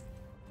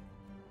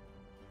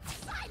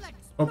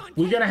 Oh,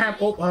 we're gonna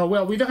have... Oh,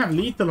 well, we don't have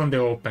lethal on the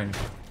open.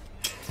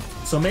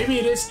 So maybe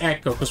it is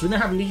Ekko, because we don't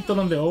have lethal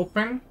on the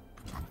open.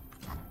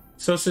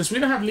 So since we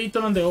don't have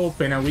lethal on the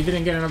open and we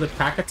didn't get another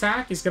pack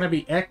attack, it's gonna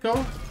be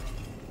Ekko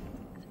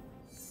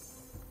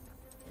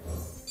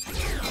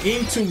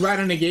into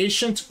Random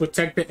Negation to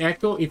protect the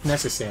Ekko if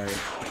necessary.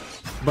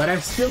 But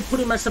I'm still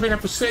putting myself in a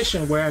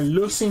position where I'm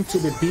losing to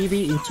the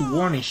BB into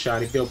Warning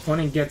Shot if the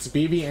opponent gets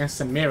BB and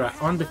Samira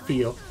on the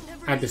field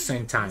at the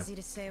same time.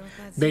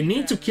 They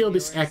need to kill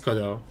this Ekko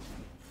though.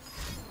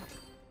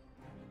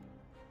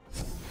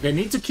 They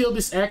need to kill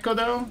this Ekko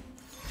though.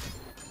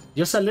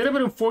 Just a little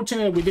bit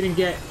unfortunate that we didn't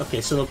get...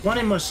 Okay, so the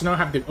opponent must not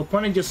have... The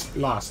opponent just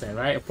lost it,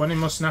 right? Opponent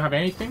must not have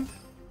anything.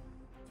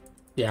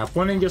 Yeah,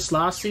 opponent just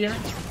lost here.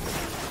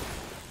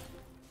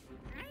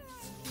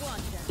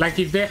 Like,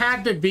 if they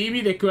had the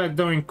BB, they could have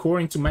done core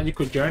into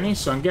Magical Journey,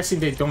 so I'm guessing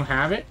they don't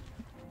have it.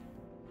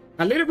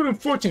 A little bit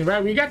unfortunate,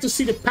 right? We got to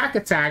see the pack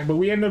attack, but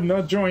we end up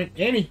not drawing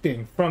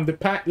anything from the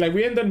pack. Like,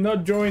 we end up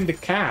not drawing the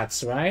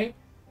cats, right?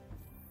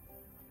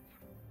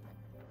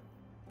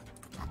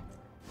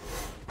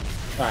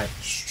 Alright.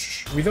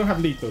 We don't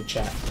have lethal,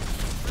 chat.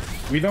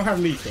 We don't have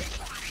lethal.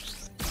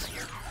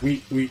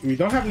 We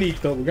don't have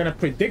lethal. We're gonna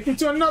predict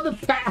into another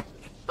pack.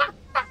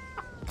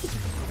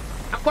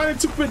 I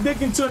wanted to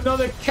predict into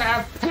another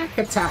cat pack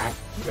attack.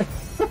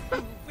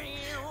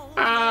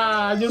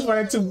 I just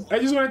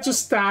wanted to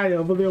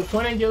style, but the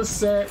opponent just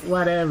said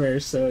whatever,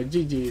 so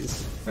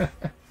GG's.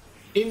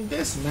 In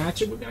this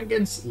matchup, we're going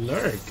against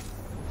Lurk.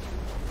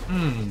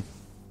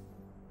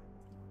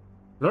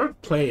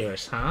 Lurk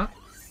players, huh?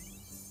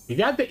 We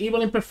got the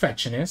Evil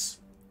Imperfectionist.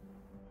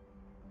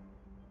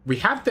 We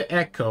have the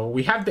Ekko.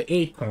 We have the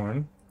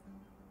Acorn.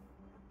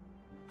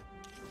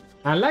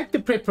 I like the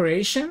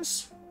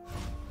preparations.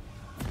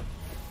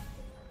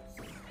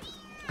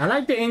 I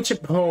like the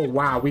Ancient... Oh,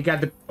 wow. We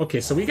got the...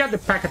 Okay, so we got the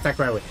pack attack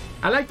right away.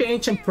 I like the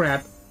Ancient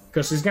Prep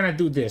because it's going to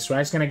do this,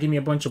 right? It's going to give me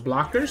a bunch of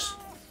blockers.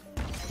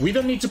 We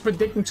don't need to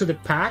predict into the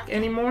pack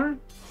anymore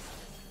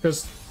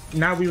because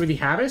now we already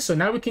have it. So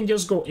now we can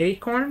just go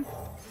Acorn.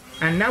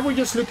 And now we're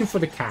just looking for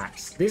the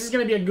cats. This is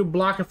going to be a good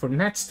blocker for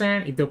next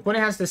turn. If the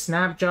opponent has the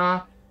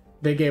Snapjaw,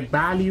 they get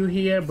value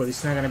here, but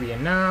it's not going to be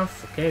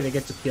enough. Okay, they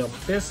get to kill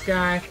this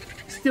guy.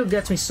 Still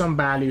gets me some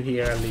value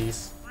here at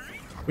least.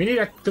 We need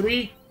a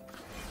 3...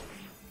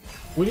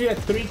 We need a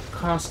 3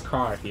 cost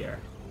card here.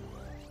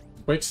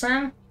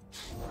 Quicksand?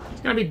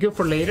 It's gonna be good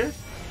for later.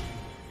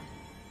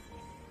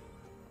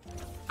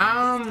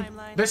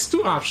 There's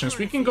 2 options.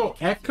 We can go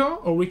Ekko,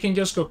 or we can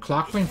just go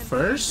Clockling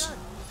first.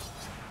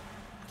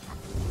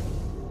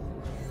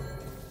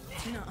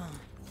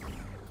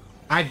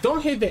 I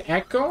don't hate the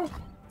Ekko.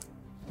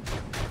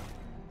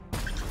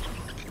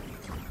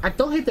 I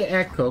don't hate the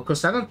Ekko,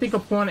 because I don't think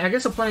opponent... I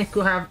guess opponent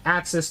could have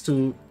access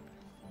to...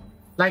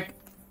 Like...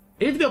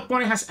 If the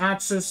opponent has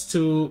access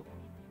to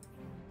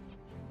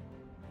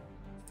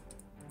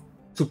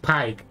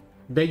Pike,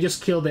 they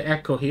just kill the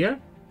Ekko here.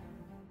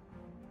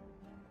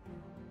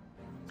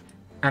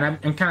 And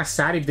I'm kind of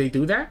sad if they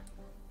do that.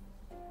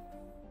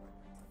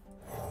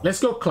 Let's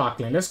go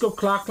Clockling. Let's go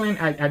Clockling.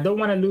 I don't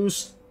want to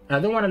lose. I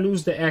don't want to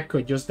lose the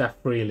Ekko just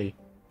that freely.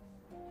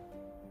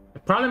 The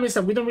problem is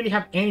that we don't really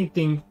have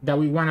anything that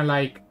we want to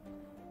like.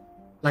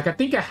 Like, I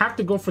think I have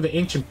to go for the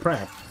Ancient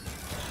Prep.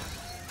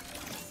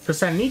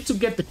 Because I need to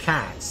get the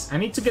cats. I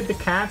need to get the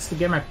cats to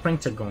get my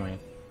printer going.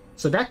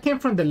 So that came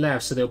from the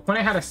left. So the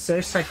opponent had a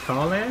Cersei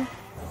Caller.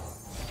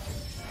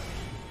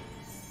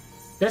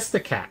 That's the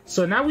cat.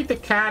 So now with the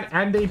cat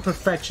and the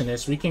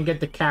Imperfectionist, we can get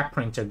the cat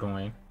printer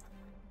going.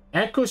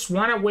 Ekko's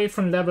 1 away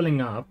from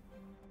leveling up.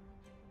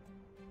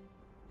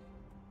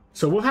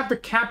 So we'll have the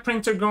cat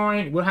printer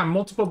going. We'll have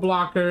multiple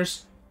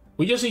blockers.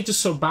 We just need to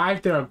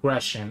survive their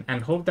aggression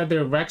and hope that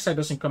their Rek'Sai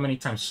doesn't come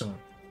anytime soon.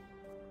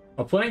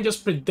 Opponent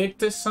just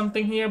predicted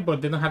something here,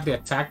 but they don't have the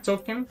attack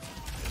token.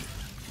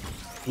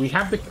 We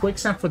have the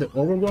quicksand for the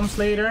overwhelms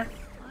later.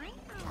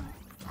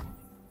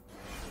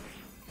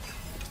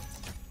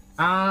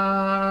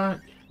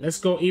 Let's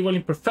go Evil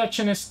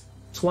Imperfectionist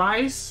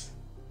twice.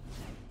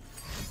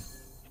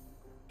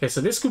 Okay, so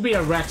this could be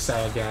a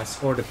Rek'Sai, I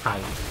guess, or the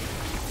Pike.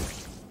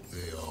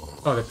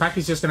 Oh, the Pike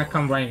is just gonna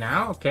come right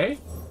now? Okay.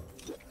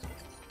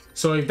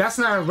 So if that's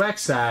not a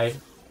Rek'Sai,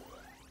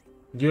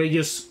 you're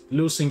just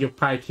losing your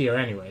Pike here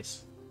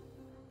anyways.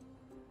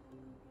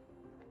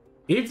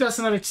 If that's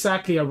not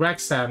exactly a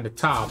Rek'Sai on the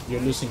top,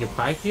 you're losing your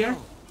Pike here.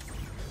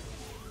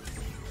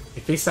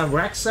 If it's a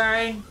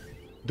Rek'Sai,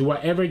 do I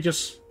ever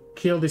just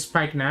kill this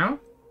Pike now?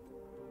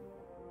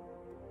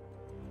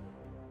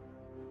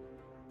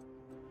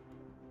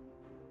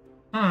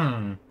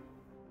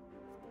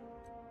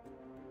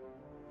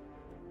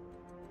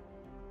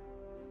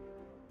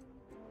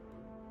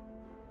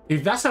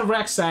 If that's a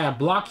Rek'Sai, I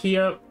block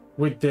here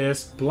with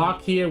this,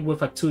 block here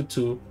with a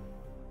 2-2,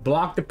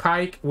 block the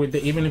Pike with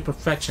the Even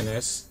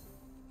Imperfectionist.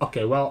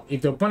 Okay, well,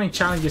 if the opponent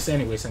challenges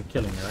anyways, I'm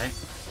killing it, right?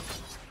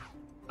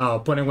 Oh,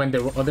 opponent went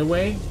the other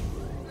way.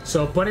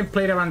 So opponent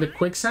played around the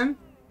quicksand.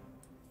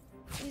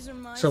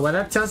 So what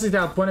that tells you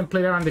that opponent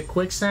played around the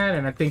quicksand,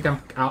 and I think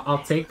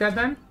I'll take that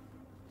then.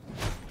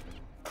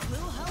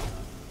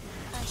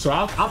 So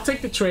I'll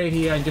take the trade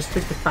here and just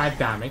pick the 5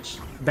 damage.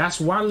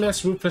 That's one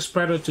less Ruthless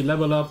Predator to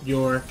level up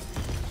your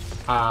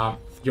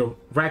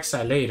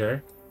Rek'Sai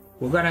later.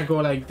 We're gonna go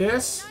like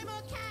this,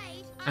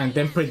 and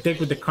then predict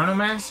with the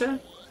Chronomancer.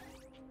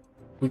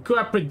 We could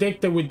have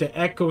predicted with the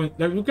Ekko.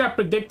 We could have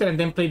predicted and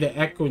then play the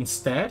Ekko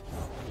instead.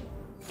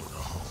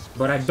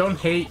 But I don't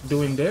hate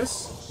doing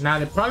this. Now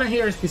the problem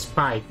here is this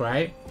Pike,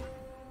 right?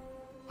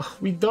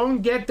 We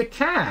don't get the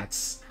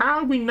cats. How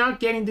are we not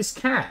getting these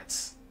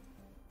cats?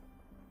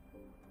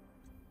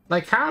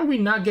 Like, how are we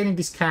not getting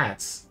these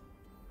cats?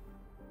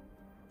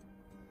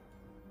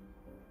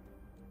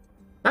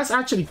 That's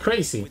actually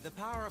crazy. With the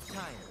power of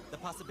time, the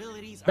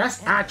possibilities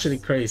That's actually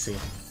crazy.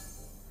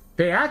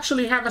 They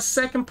actually have a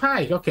second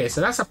Pike. Okay,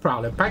 so that's a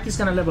problem. Pike is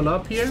gonna level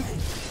up here.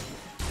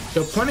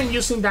 The opponent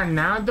using that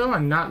now though,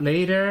 and not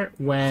later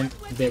when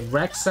the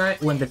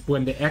Rek'Sai, when the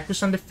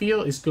Ekko's on the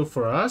field, is good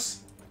for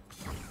us.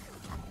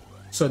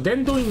 So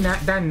then doing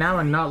that now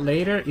and not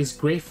later is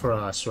great for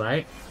us,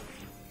 right?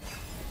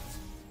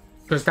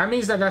 Because that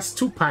means that that's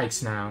 2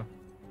 Pikes now.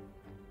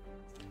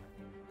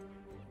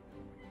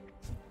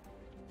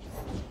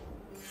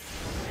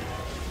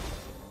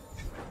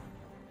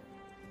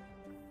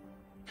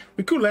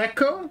 We could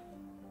Ekko,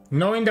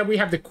 knowing that we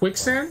have the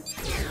quicksand.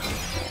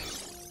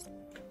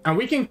 And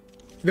we can...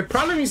 The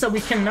problem is that we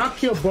cannot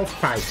kill both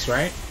Pikes,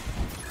 right?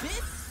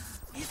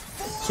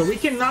 So we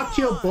cannot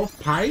kill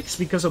both Pikes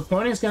because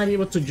opponent is going to be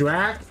able to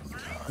drag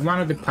one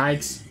of the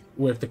Pikes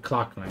with the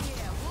clock line.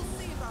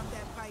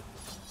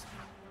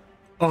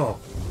 Oh,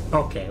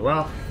 okay,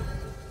 well,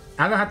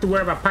 I don't have to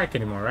worry about Pike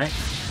anymore, right?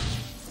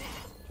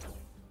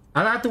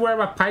 I don't have to worry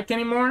about Pike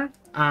anymore.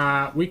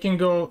 We can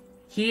go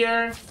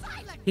here,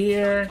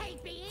 here,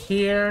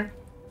 here,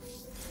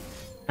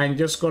 and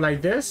just go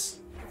like this.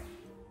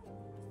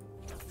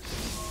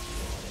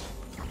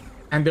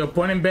 And the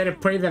opponent better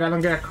pray that I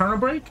don't get a Chrono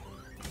Break.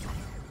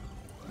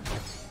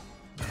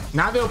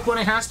 Now the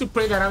opponent has to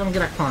pray that I don't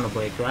get a Chrono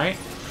Break, right?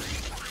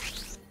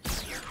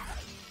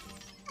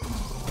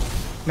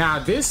 Now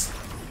this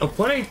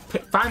opponent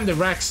found the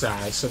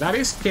Rek'Sai, so that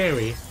is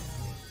scary.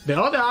 The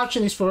other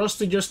option is for us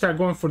to just start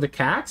going for the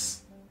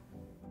cats.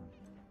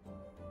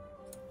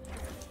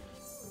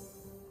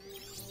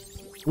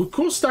 We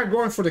could start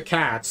going for the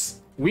cats.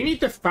 We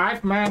need the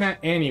 5 mana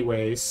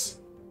anyways.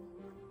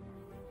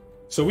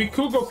 So we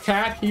could go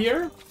cat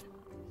here.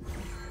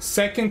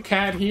 Second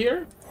cat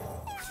here.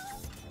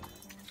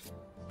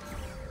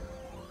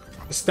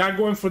 Start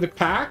going for the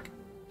pack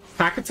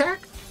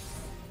attack.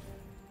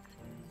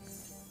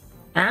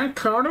 And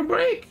Chrono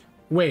Break?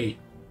 Wait.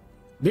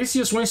 This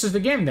just wins us the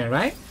game then,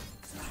 right?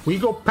 We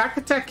go pack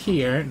attack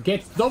here,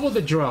 get double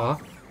the draw.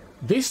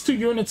 These 2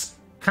 units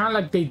kind of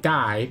like they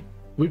died.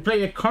 We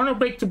play a Chrono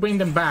Break to bring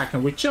them back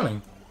and we're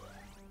chilling.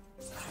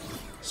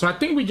 So I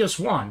think we just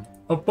won.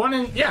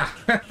 Opponent, yeah.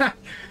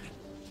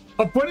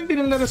 Opponent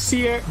didn't let us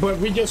see it, but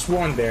we just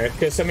won there.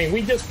 Because, I mean,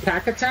 we just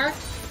pack attack.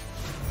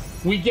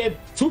 We get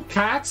 2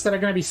 cats that are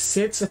going to be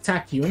 6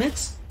 attack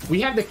units. We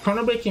have the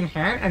Chrono Break in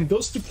hand, and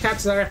those 2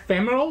 cats that are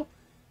ephemeral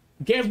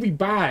get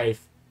revived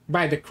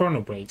by the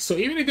Chrono Break. So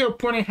even if the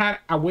opponent had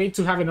a way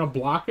to have enough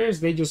blockers,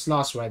 they just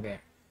lost right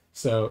there.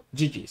 So,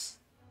 GG's.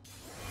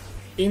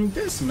 In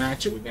this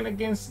matchup, we're going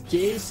against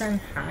Jayce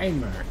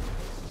Heimerdinger.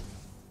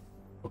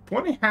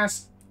 Opponent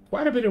has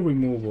quite a bit of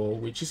removal,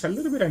 which is a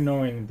little bit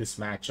annoying in this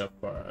matchup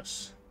for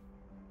us.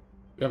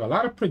 We have a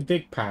lot of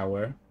predict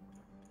power.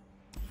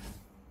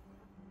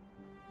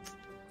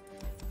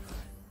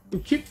 We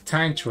keep the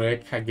Time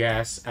Trick, I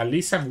guess. At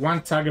least have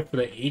 1 target for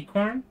the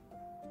Acorn.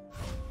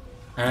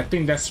 And I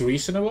think that's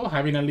reasonable,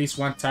 having at least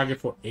one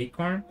target for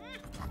Acorn.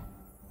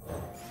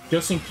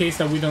 Just in case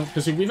that we don't,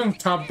 because if we don't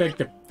top deck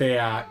the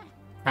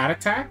cat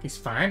attack, it's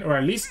fine. Or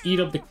at least eat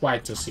up the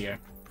Quietus here.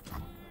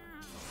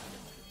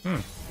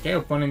 Okay,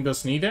 opponent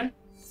does neither.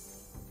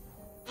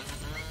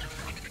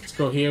 Let's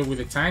go here with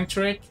the Time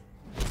Trick.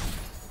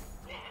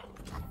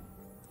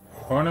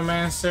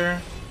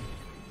 Ornamencer.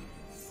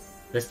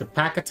 There's the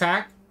pack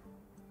attack.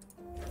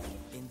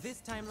 In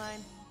this timeline,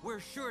 we're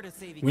sure to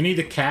save. We need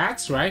the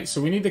cats, right?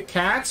 So we need the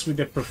cats with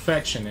the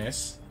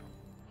Perfectionist.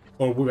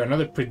 Or with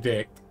another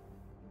Predict.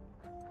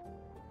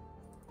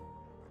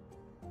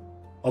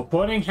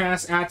 Opponent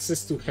has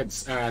access to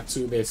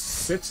the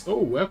six.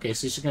 Oh, okay.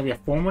 So it's gonna be a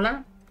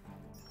formula.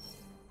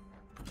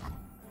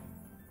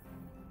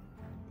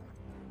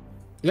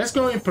 Let's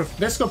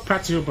go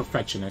practical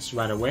Perfectionist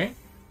right away.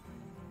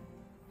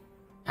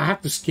 I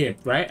have to skip,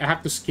 right? I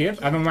have to skip.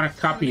 I don't want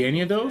to copy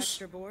any of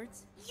those.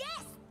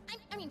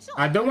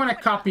 I don't want to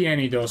copy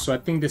any of those, so I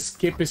think the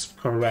skip is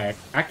correct.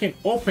 I can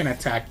open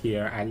attack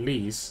here at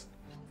least.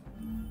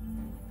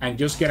 And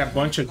just get a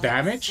bunch of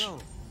damage.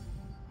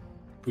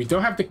 We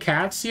don't have the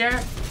cats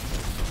yet.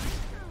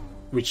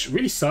 Which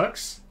really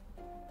sucks.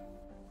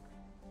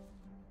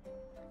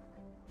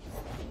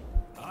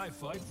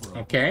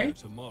 Okay.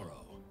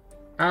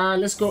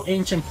 Let's go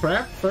Ancient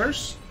Prep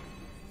first.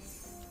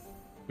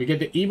 We get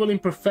the Evil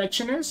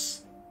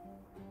Imperfectionist.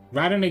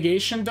 Rather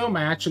Negation, though,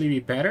 might actually be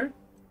better.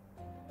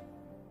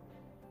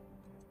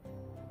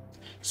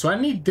 So I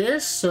need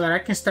this so that I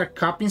can start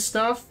copying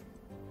stuff.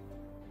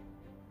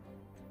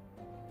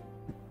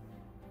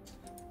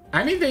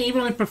 I need the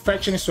Evil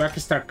Imperfectionist so I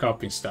can start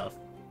copying stuff.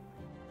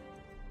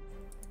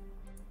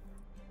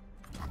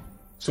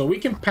 So we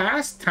can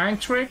pass Time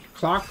Trick,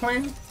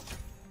 Clockling.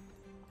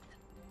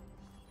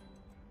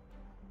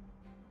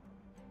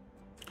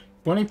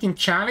 One-Team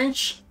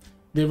Challenge.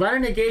 The Rather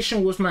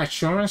Negation was my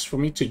assurance for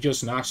me to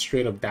just not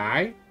straight up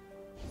die.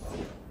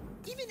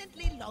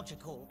 Eminently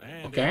logical.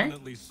 And okay.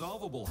 eminently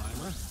solvable,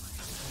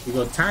 Heimer. We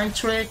go Time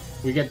Trick.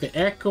 We get the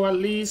Ekko at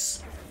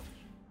least.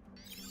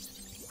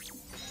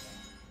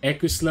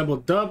 Ekko's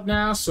leveled up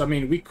now, so I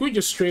mean, we could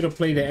just straight up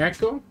play the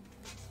Ekko.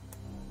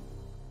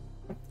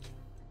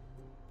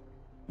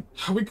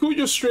 We could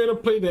just straight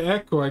up play the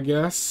Ekko, I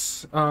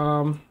guess.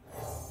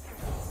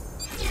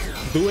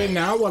 Do it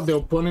now while the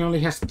opponent only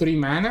has 3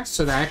 mana,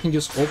 so that I can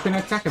just open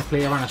attack and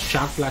play around a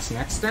Shock Blast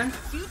next turn.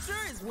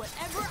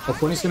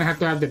 Opponent's gonna have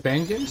to have the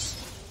Vengeance.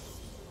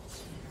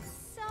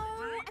 So,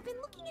 I've been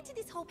looking into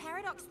this whole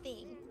paradox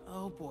thing.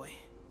 Oh boy,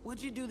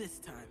 what'd you do this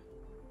time?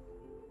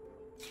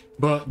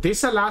 But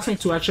this allows me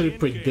to actually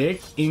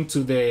predict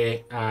into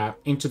the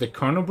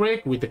Chrono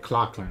Break with the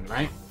Clockland,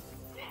 right?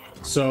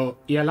 So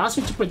it allows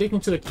me to predict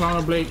into the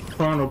Chrono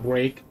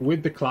Break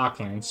with the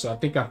Clockland. So I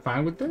think I'm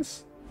fine with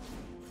this.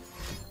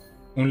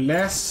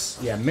 Unless,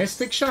 yeah,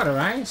 Mystic Shot,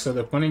 right? So the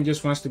opponent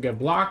just wants to get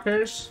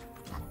blockers.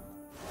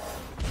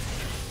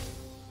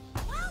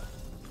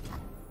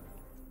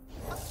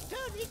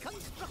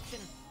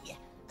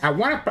 I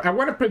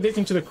want to predict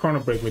into the Chrono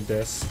Break with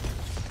this,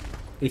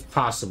 if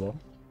possible.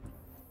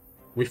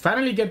 We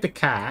finally get the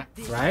cat,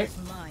 right?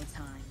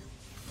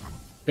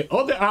 The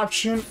other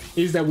option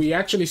is that we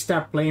actually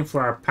start playing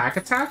for our pack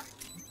attack.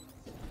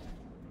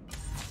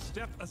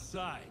 Step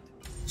aside.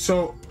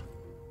 So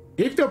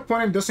if the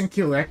opponent doesn't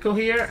kill Ekko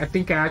here, I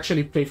think I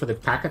actually play for the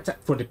pack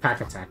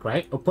attack,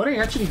 right? Opponent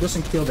actually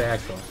doesn't kill the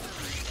Ekko.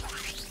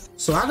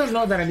 So I don't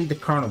know that I need the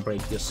Chrono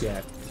Break just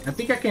yet. I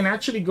think I can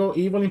actually go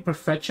Evil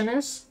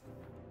Imperfectionist.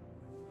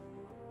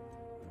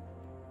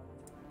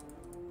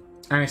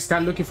 And I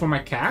start looking for my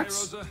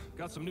cats. Hey, Rosa,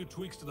 got some new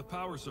tweaks to the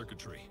power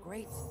circuitry.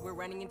 Great. We're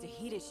running into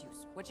heat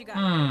issues. What you got?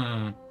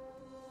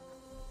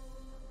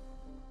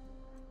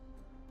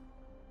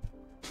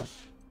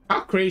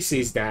 How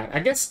crazy is that? I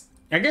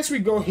guess we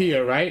go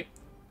here, right?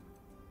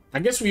 I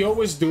guess we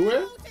always do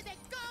it.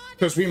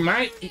 Because we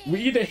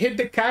either hit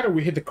the cat or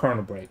we hit the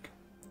Chrono Break.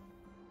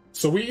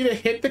 So we either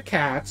hit the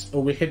cats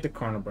or we hit the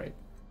Chrono Break.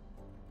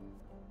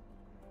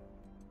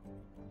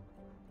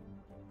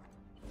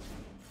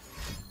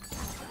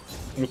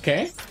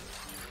 Okay.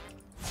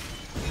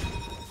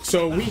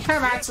 So we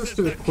have access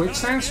to the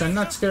Quicksand, so I'm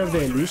not scared of the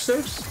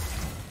elusives.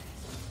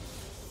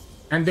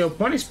 And the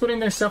opponent is putting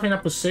themselves in a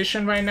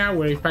position right now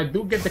where if I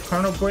do get the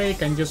Chrono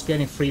Break, I'm just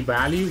getting free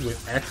value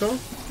with Ekko.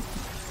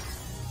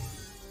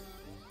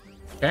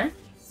 Okay.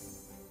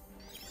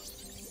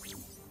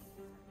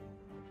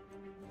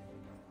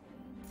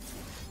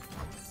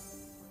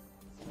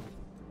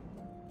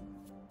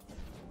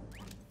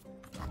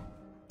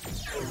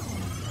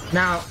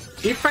 Now,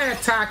 if I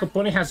attack,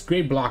 opponent has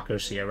great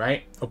blockers here,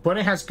 right?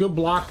 Opponent has good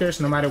blockers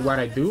no matter what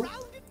I do.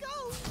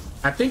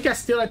 I think I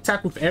still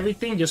attack with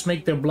everything, just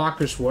make their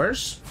blockers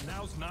worse.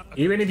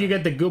 Even if you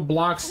get the good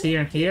blocks here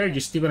and here,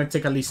 you're still gonna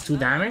take at least 2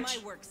 damage.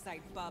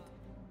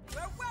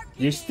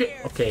 You still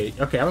okay,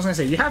 I was gonna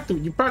say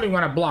you probably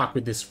wanna block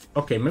with this.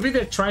 Okay, maybe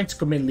they're trying to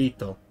commit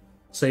lethal.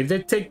 So if they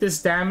take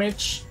this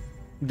damage,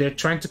 they're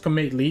trying to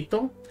commit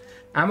lethal.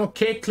 I'm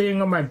okay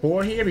clearing up my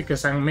board here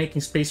because I'm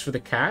making space for the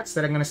cats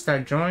that I'm gonna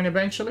start drawing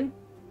eventually.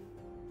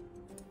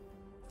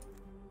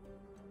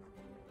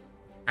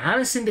 I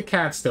haven't seen the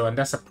cats though, and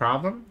that's a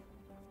problem.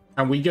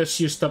 And we just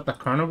used up the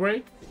Chrono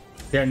Break.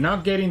 They're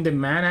not getting the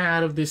mana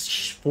out of this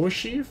Force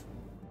Sheath,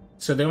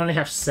 so they only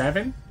have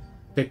 7.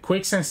 The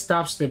Quicksand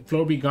stops the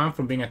Flow Be Gone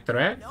from being a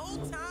threat. No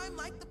time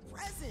like the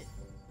present.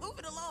 Move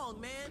it along,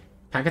 man.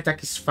 Pack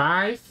Attack is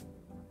 5.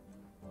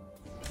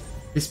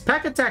 This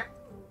Pack Attack,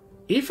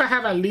 if I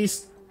have at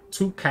least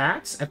 2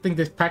 cats, I think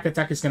this Pack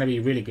Attack is going to be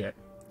really good.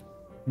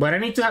 But I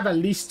need to have at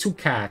least 2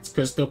 cats,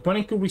 because the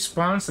opponent could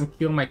respond and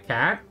kill my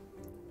cat.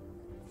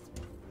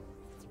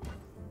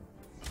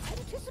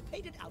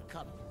 Anticipated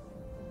outcome.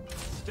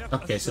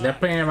 Okay, so they're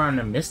playing around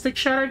the Mystic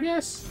Shot, I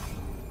guess?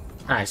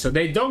 Alright, so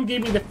they don't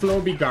give me the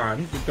Flow Be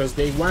Gone, because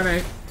they want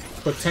to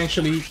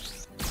potentially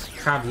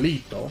have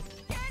lethal.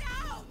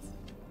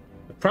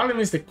 The problem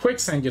is the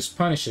Quicksand just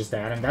punishes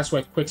that, and that's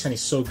why Quicksand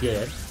is so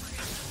good.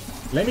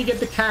 Let me get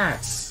the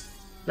cats.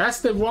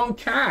 That's the wrong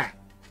cat.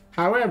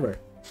 However,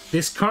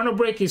 this Chrono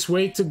Break is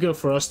way too good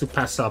for us to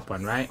pass up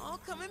on, right? All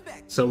coming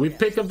back. So we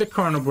pick up the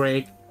Chrono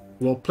Break.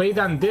 We'll play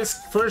down this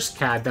first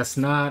cat that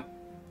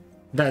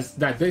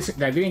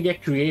didn't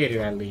get created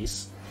at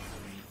least.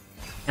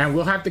 And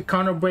we'll have the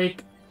Chrono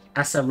Break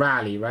as a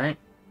rally, right?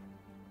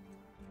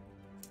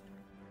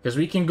 Because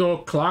we can go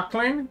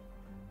Clockland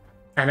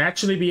and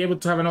actually be able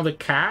to have another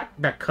cat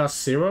that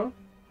costs 0.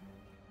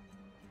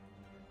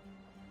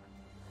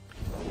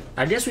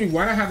 I guess we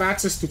want to have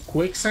access to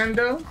Quicksand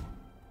though.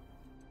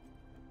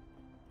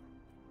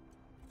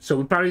 So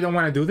we probably don't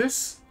want to do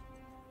this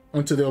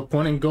until the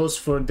opponent goes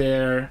for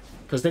their...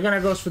 Because they're going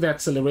to go for the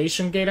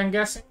Acceleration Gate, I'm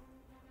guessing.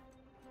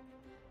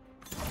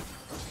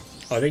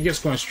 Oh, they're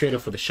just going straight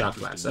up for the Shock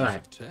Blast.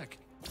 Alright.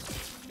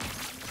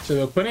 So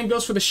the opponent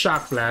goes for the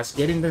Shock Blast,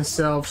 getting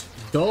themselves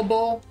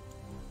double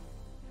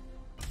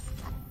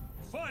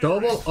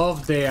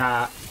of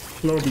the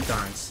Flow Be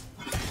Gones.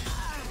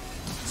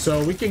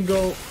 So we can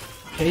go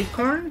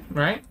Acorn,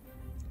 right?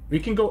 We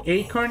can go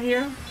Acorn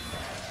here.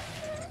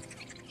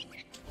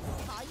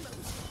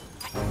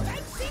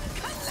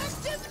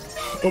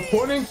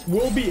 Opponent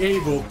will be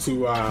able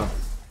to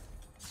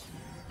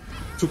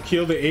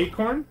kill the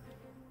Acorn.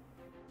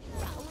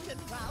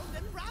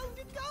 Round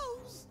it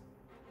goes.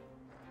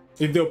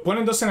 If the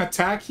opponent doesn't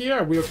attack here,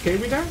 are we okay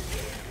with that?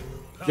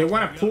 They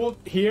want to pull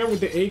here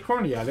with the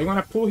Acorn? Yeah, they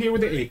want to pull here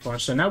with the Acorn.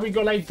 So now we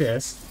go like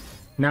this.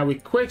 Now we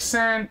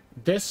Quicksand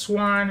this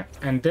one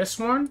and this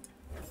one.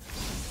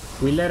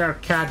 We let our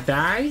cat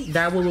die.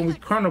 That way when we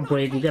Chrono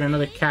Break, we get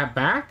another cat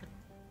back.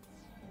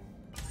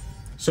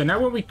 So now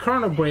when we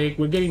Chrono Break,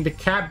 we're getting the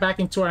cat back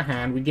into our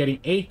hand. We're getting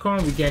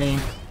Acorn. We're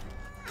getting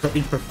the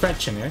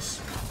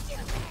Imperfectionist.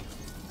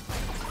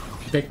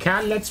 The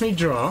cat lets me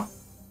draw.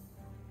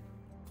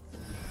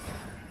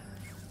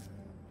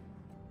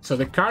 So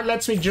the card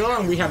lets me draw,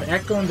 and we have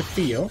Ekko on the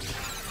field.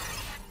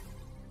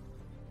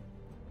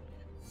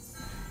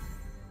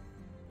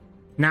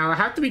 Now I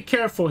have to be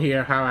careful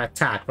here how I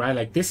attack, right?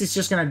 Like this is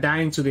just gonna die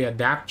into the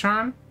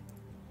Adaptron.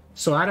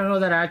 So I don't know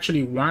that I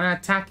actually want to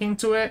attack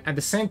into it. At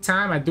the same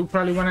time, I do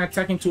probably want to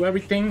attack into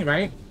everything,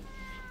 right?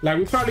 Like,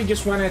 we probably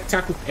just want to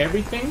attack with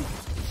everything.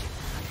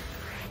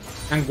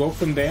 And go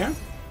from there.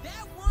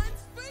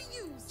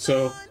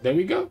 So, there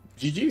we go.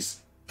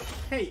 GG's.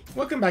 Hey,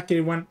 welcome back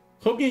everyone.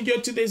 Hope you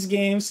enjoyed today's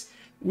games.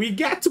 We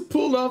got to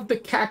pull off the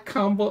cat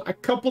combo a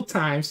couple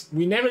times.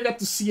 We never got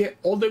to see it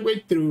all the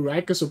way through,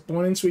 right? Because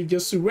opponents were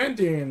just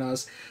surrendering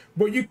us.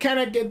 But you kind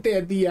of get the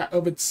idea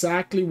of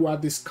exactly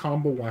what this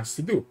combo wants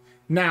to do.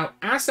 Now,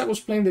 as I was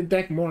playing the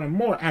deck more and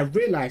more, I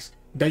realized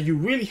that you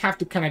really have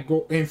to kind of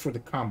go in for the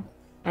combo.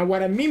 And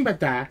what I mean by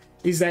that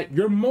is that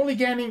you're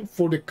mulliganing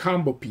for the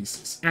combo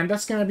pieces. And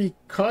that's going to be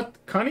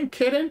Cunning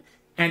Kitten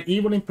and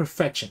Evil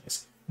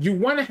Imperfectionist. You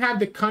want to have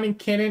the Cunning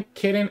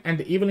Kitten and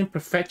the Evil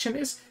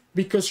Imperfectionist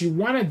because you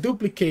want to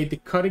duplicate the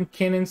Cunning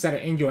Kittens that are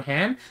in your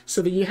hand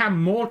so that you have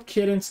more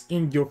kittens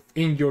in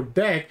your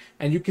deck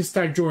and you can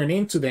start drawing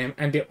into them,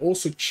 and they're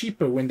also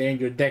cheaper when they're in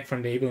your deck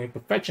from the Evil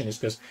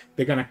Imperfectionist because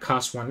they're going to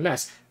cost 1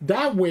 less.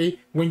 That way,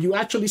 when you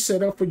actually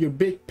set up for your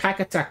big pack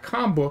attack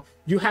combo,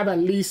 you have at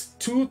least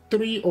 2,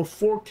 3, or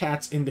 4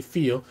 cats in the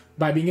field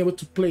by being able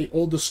to play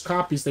all those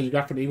copies that you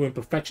got for the Evil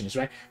Imperfectionist,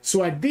 right?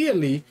 So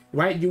ideally,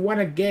 right, you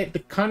want to get the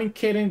Cunning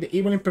Kitten, the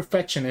Evil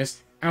Imperfectionist,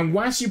 and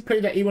once you play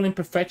the Evil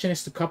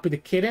Imperfectionist to copy the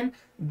kitten,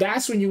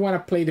 that's when you want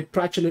to play the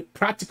Practical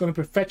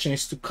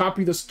Imperfectionist to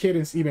copy those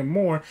kittens even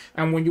more,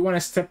 and when you want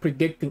to start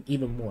predicting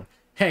even more.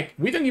 Heck,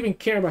 we don't even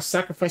care about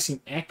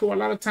sacrificing Ekko a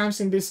lot of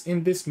times in this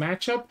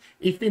matchup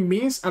if it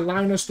means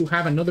allowing us to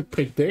have another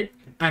predict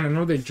and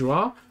another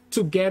draw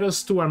to get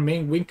us to our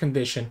main win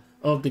condition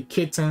of the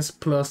kittens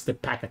plus the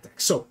pack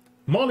attack. So,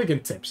 mulligan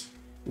tips.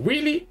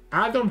 Really,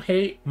 I don't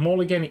hate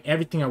mulliganing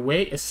everything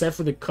away except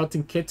for the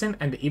Cunning Kitten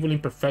and the Evil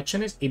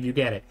Imperfectionist if you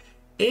get it.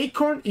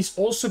 Acorn is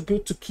also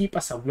good to keep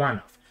as a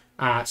one-off.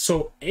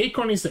 So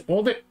Acorn is the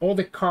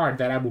other card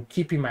that I will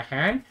keep in my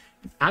hand.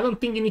 I don't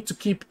think you need to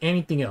keep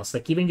anything else,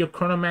 like even your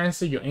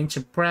Chronomancer, your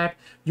Ancient Prep.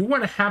 You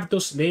want to have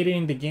those later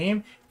in the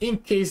game in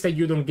case that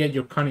you don't get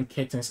your Cunning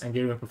Kittens and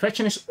your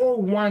Imperfectionist,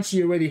 or once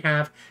you already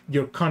have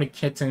your Cunning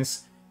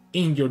Kittens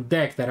in your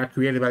deck that are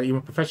created by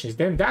even professionals,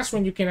 then that's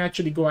when you can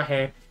actually go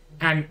ahead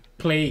and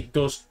play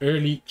those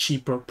early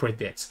cheaper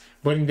predicts.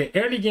 But in the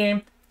early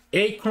game,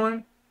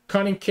 Acorn,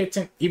 Cunning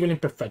Kitten, even in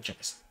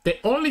Perfectionist. The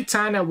only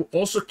time I will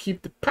also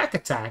keep the pack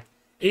attack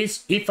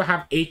is if I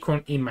have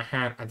Acorn in my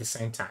hand at the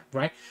same time,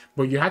 right?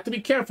 But you have to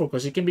be careful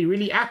because it can be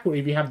really awkward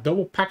if you have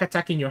double pack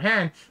attack in your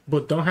hand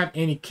but don't have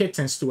any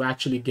kittens to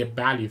actually get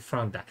value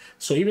from that.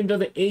 So even though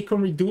the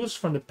Acorn reduce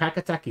from the pack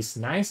attack is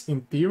nice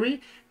in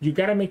theory, you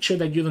got to make sure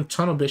that you don't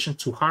tunnel vision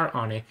too hard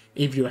on it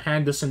if your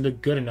hand doesn't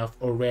look good enough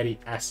already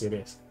as it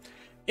is.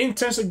 In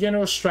terms of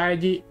general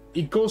strategy,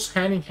 it goes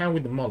hand in hand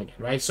with the mulligan,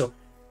 right? So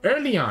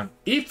early on,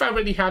 if I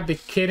already have the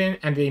Kitten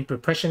and the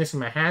Impressionist in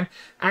my hand,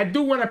 I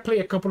do want to play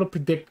a couple of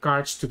predict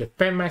cards to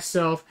defend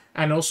myself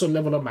and also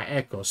level up my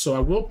Ekko. So I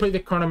will play the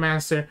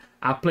Chronomancer.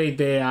 I'll play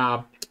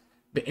the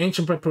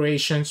Ancient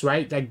Preparations,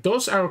 right? Like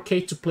those are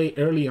okay to play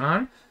early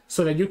on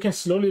so that you can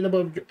slowly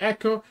level up your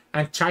Ekko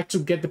and try to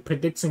get the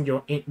predicts in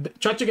your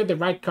try to get the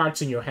right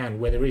cards in your hand,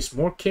 whether it's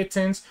more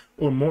Kittens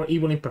or more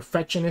Evil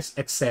Imperfectionists,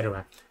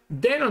 etc.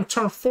 Then on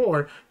turn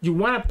 4, you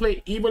want to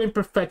play Evil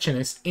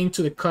Imperfectionist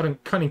into the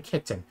Cunning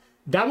Kitten.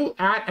 That will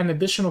add an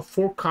additional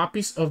 4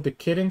 copies of the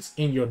Kittens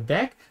in your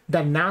deck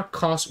that now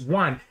cost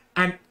 1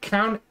 and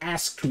count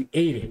as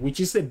created, which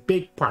is the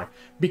big part.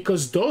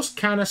 Because those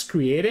count as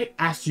created,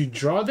 as you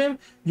draw them,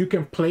 you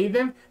can play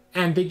them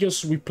and they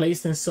just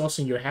replace themselves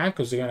in your hand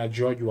because they're going to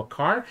draw you a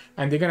card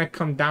and they're going to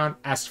come down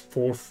as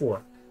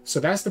 4/4. So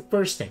that's the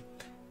first thing.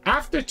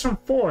 After turn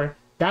 4,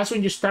 that's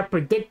when you start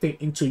predicting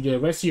into the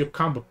rest of your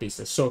combo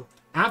pieces. So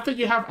after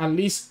you have at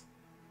least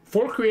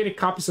 4 created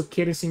copies of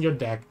Kittens in your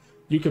deck,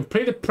 you can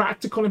play the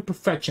Practical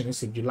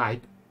Imperfectionist if you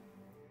like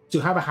to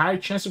have a higher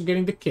chance of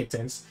getting the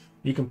Kittens.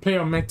 You can play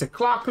Augmented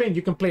Clockling.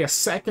 You can play a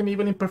second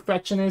Evil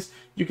Imperfectionist.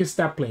 You can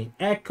start playing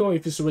Ekko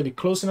if it's already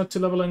close enough to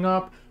leveling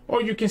up.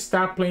 Or you can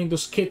start playing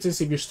those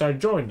Kittens if you start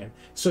drawing them,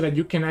 so that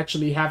you can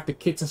actually have the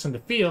Kittens on the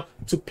field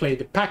to play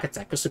the pack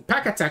attack. Because the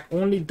pack attack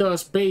only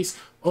does based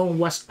on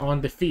what's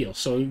on the field.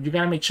 So you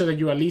gotta make sure that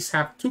you at least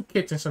have 2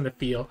 Kittens on the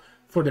field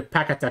for the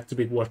pack attack to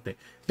be worth it.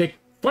 The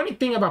funny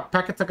thing about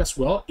pack attack as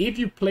well, if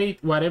you played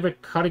whatever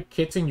Cunning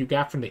Kitten you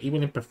got from the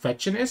Evil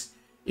Imperfectionist,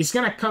 it's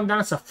gonna come down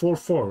as a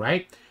 4/4,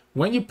 right?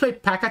 When you play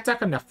pack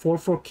attack on that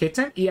 4/4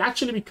 Kitten, it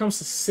actually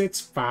becomes a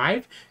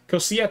 6/5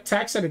 because he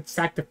attacks an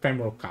exact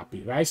ephemeral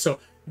copy, right? So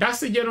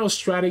that's the general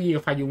strategy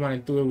of how you want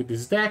to do it with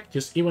this deck.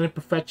 Just Evil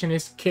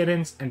Imperfectionist,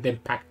 Kittens, and then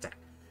pack attack.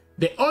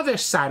 The other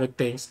side of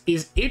things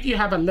is if you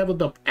have a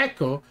leveled up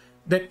Ekko,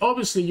 then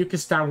obviously you can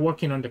start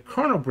working on the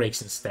Chrono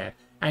Breaks instead.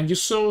 And you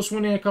saw us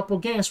winning a couple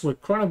games where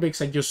Chrono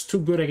Breaks are just too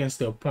good against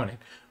the opponent.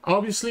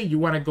 Obviously, you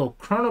want to go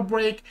Chrono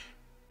Break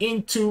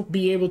into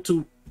be able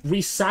to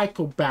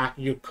recycle back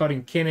your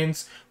Cunning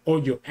Kittens or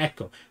your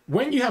Ekko.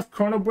 When you have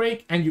Chrono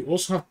Break and you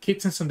also have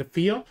Kittens on the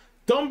field,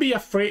 don't be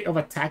afraid of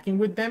attacking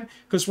with them,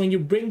 because when you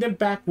bring them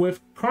back with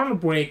Chrono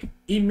Break,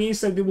 it means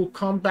that they will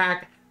come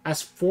back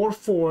as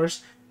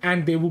 4/4s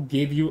and they will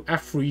give you a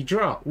free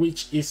draw,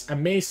 which is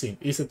amazing.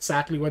 It's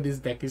exactly what this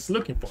deck is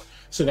looking for,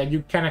 so that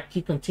you kind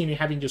of continue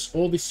having just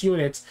all these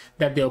units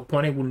that the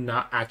opponent will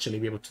not actually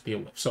be able to deal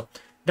with. So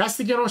that's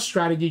the general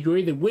strategy. You're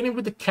either winning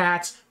with the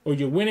cats or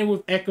you're winning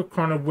with Ekko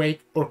Chrono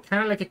Break, or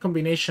kind of like a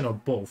combination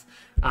of both.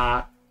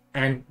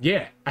 And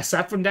yeah,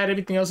 aside from that,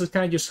 everything else is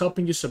kind of just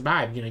helping you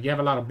survive. You know, you have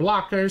a lot of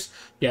blockers.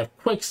 You have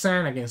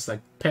Quicksand against like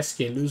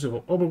pesky elusive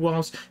or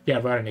overwhelms. You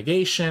have Rare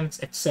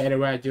Negations,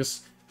 etc.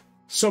 Just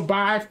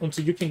survive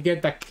until you can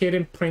get that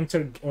Kitten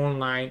printer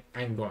online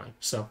and going.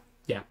 So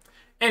yeah.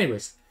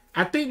 Anyways,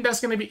 I think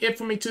that's gonna be it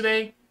for me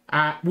today.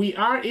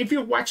 If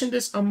you're watching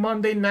this on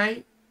Monday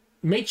night,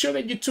 make sure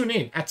that you tune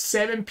in at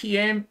 7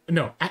 p.m.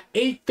 No, at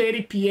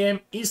 8:30 p.m.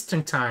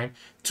 Eastern Time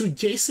to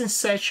Jason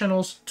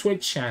Sessional's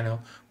Twitch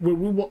channel, where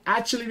we will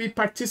actually be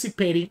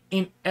participating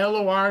in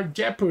LOR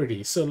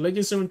Jeopardy. So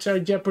Legends of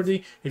Runeterra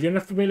Jeopardy, if you're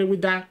not familiar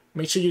with that,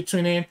 make sure you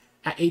tune in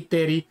at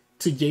 8:30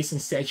 to Jason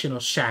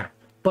Sessional's channel.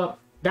 But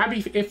that'll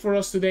be it for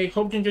us today.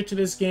 Hope you enjoyed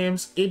today's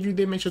games. If you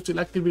did, make sure to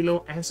like the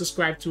below and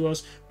subscribe to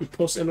us. We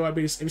post LOR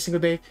videos every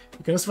single day.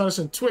 You can also find us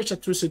on Twitch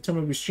at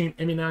Sirturmund. We stream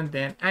every now and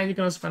then. And you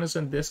can also find us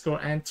on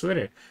Discord and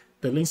Twitter.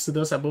 The links to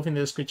those are both in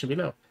the description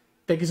below.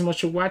 Thank you so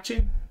much for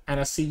watching, and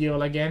I'll see you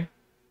all again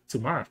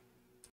tomorrow.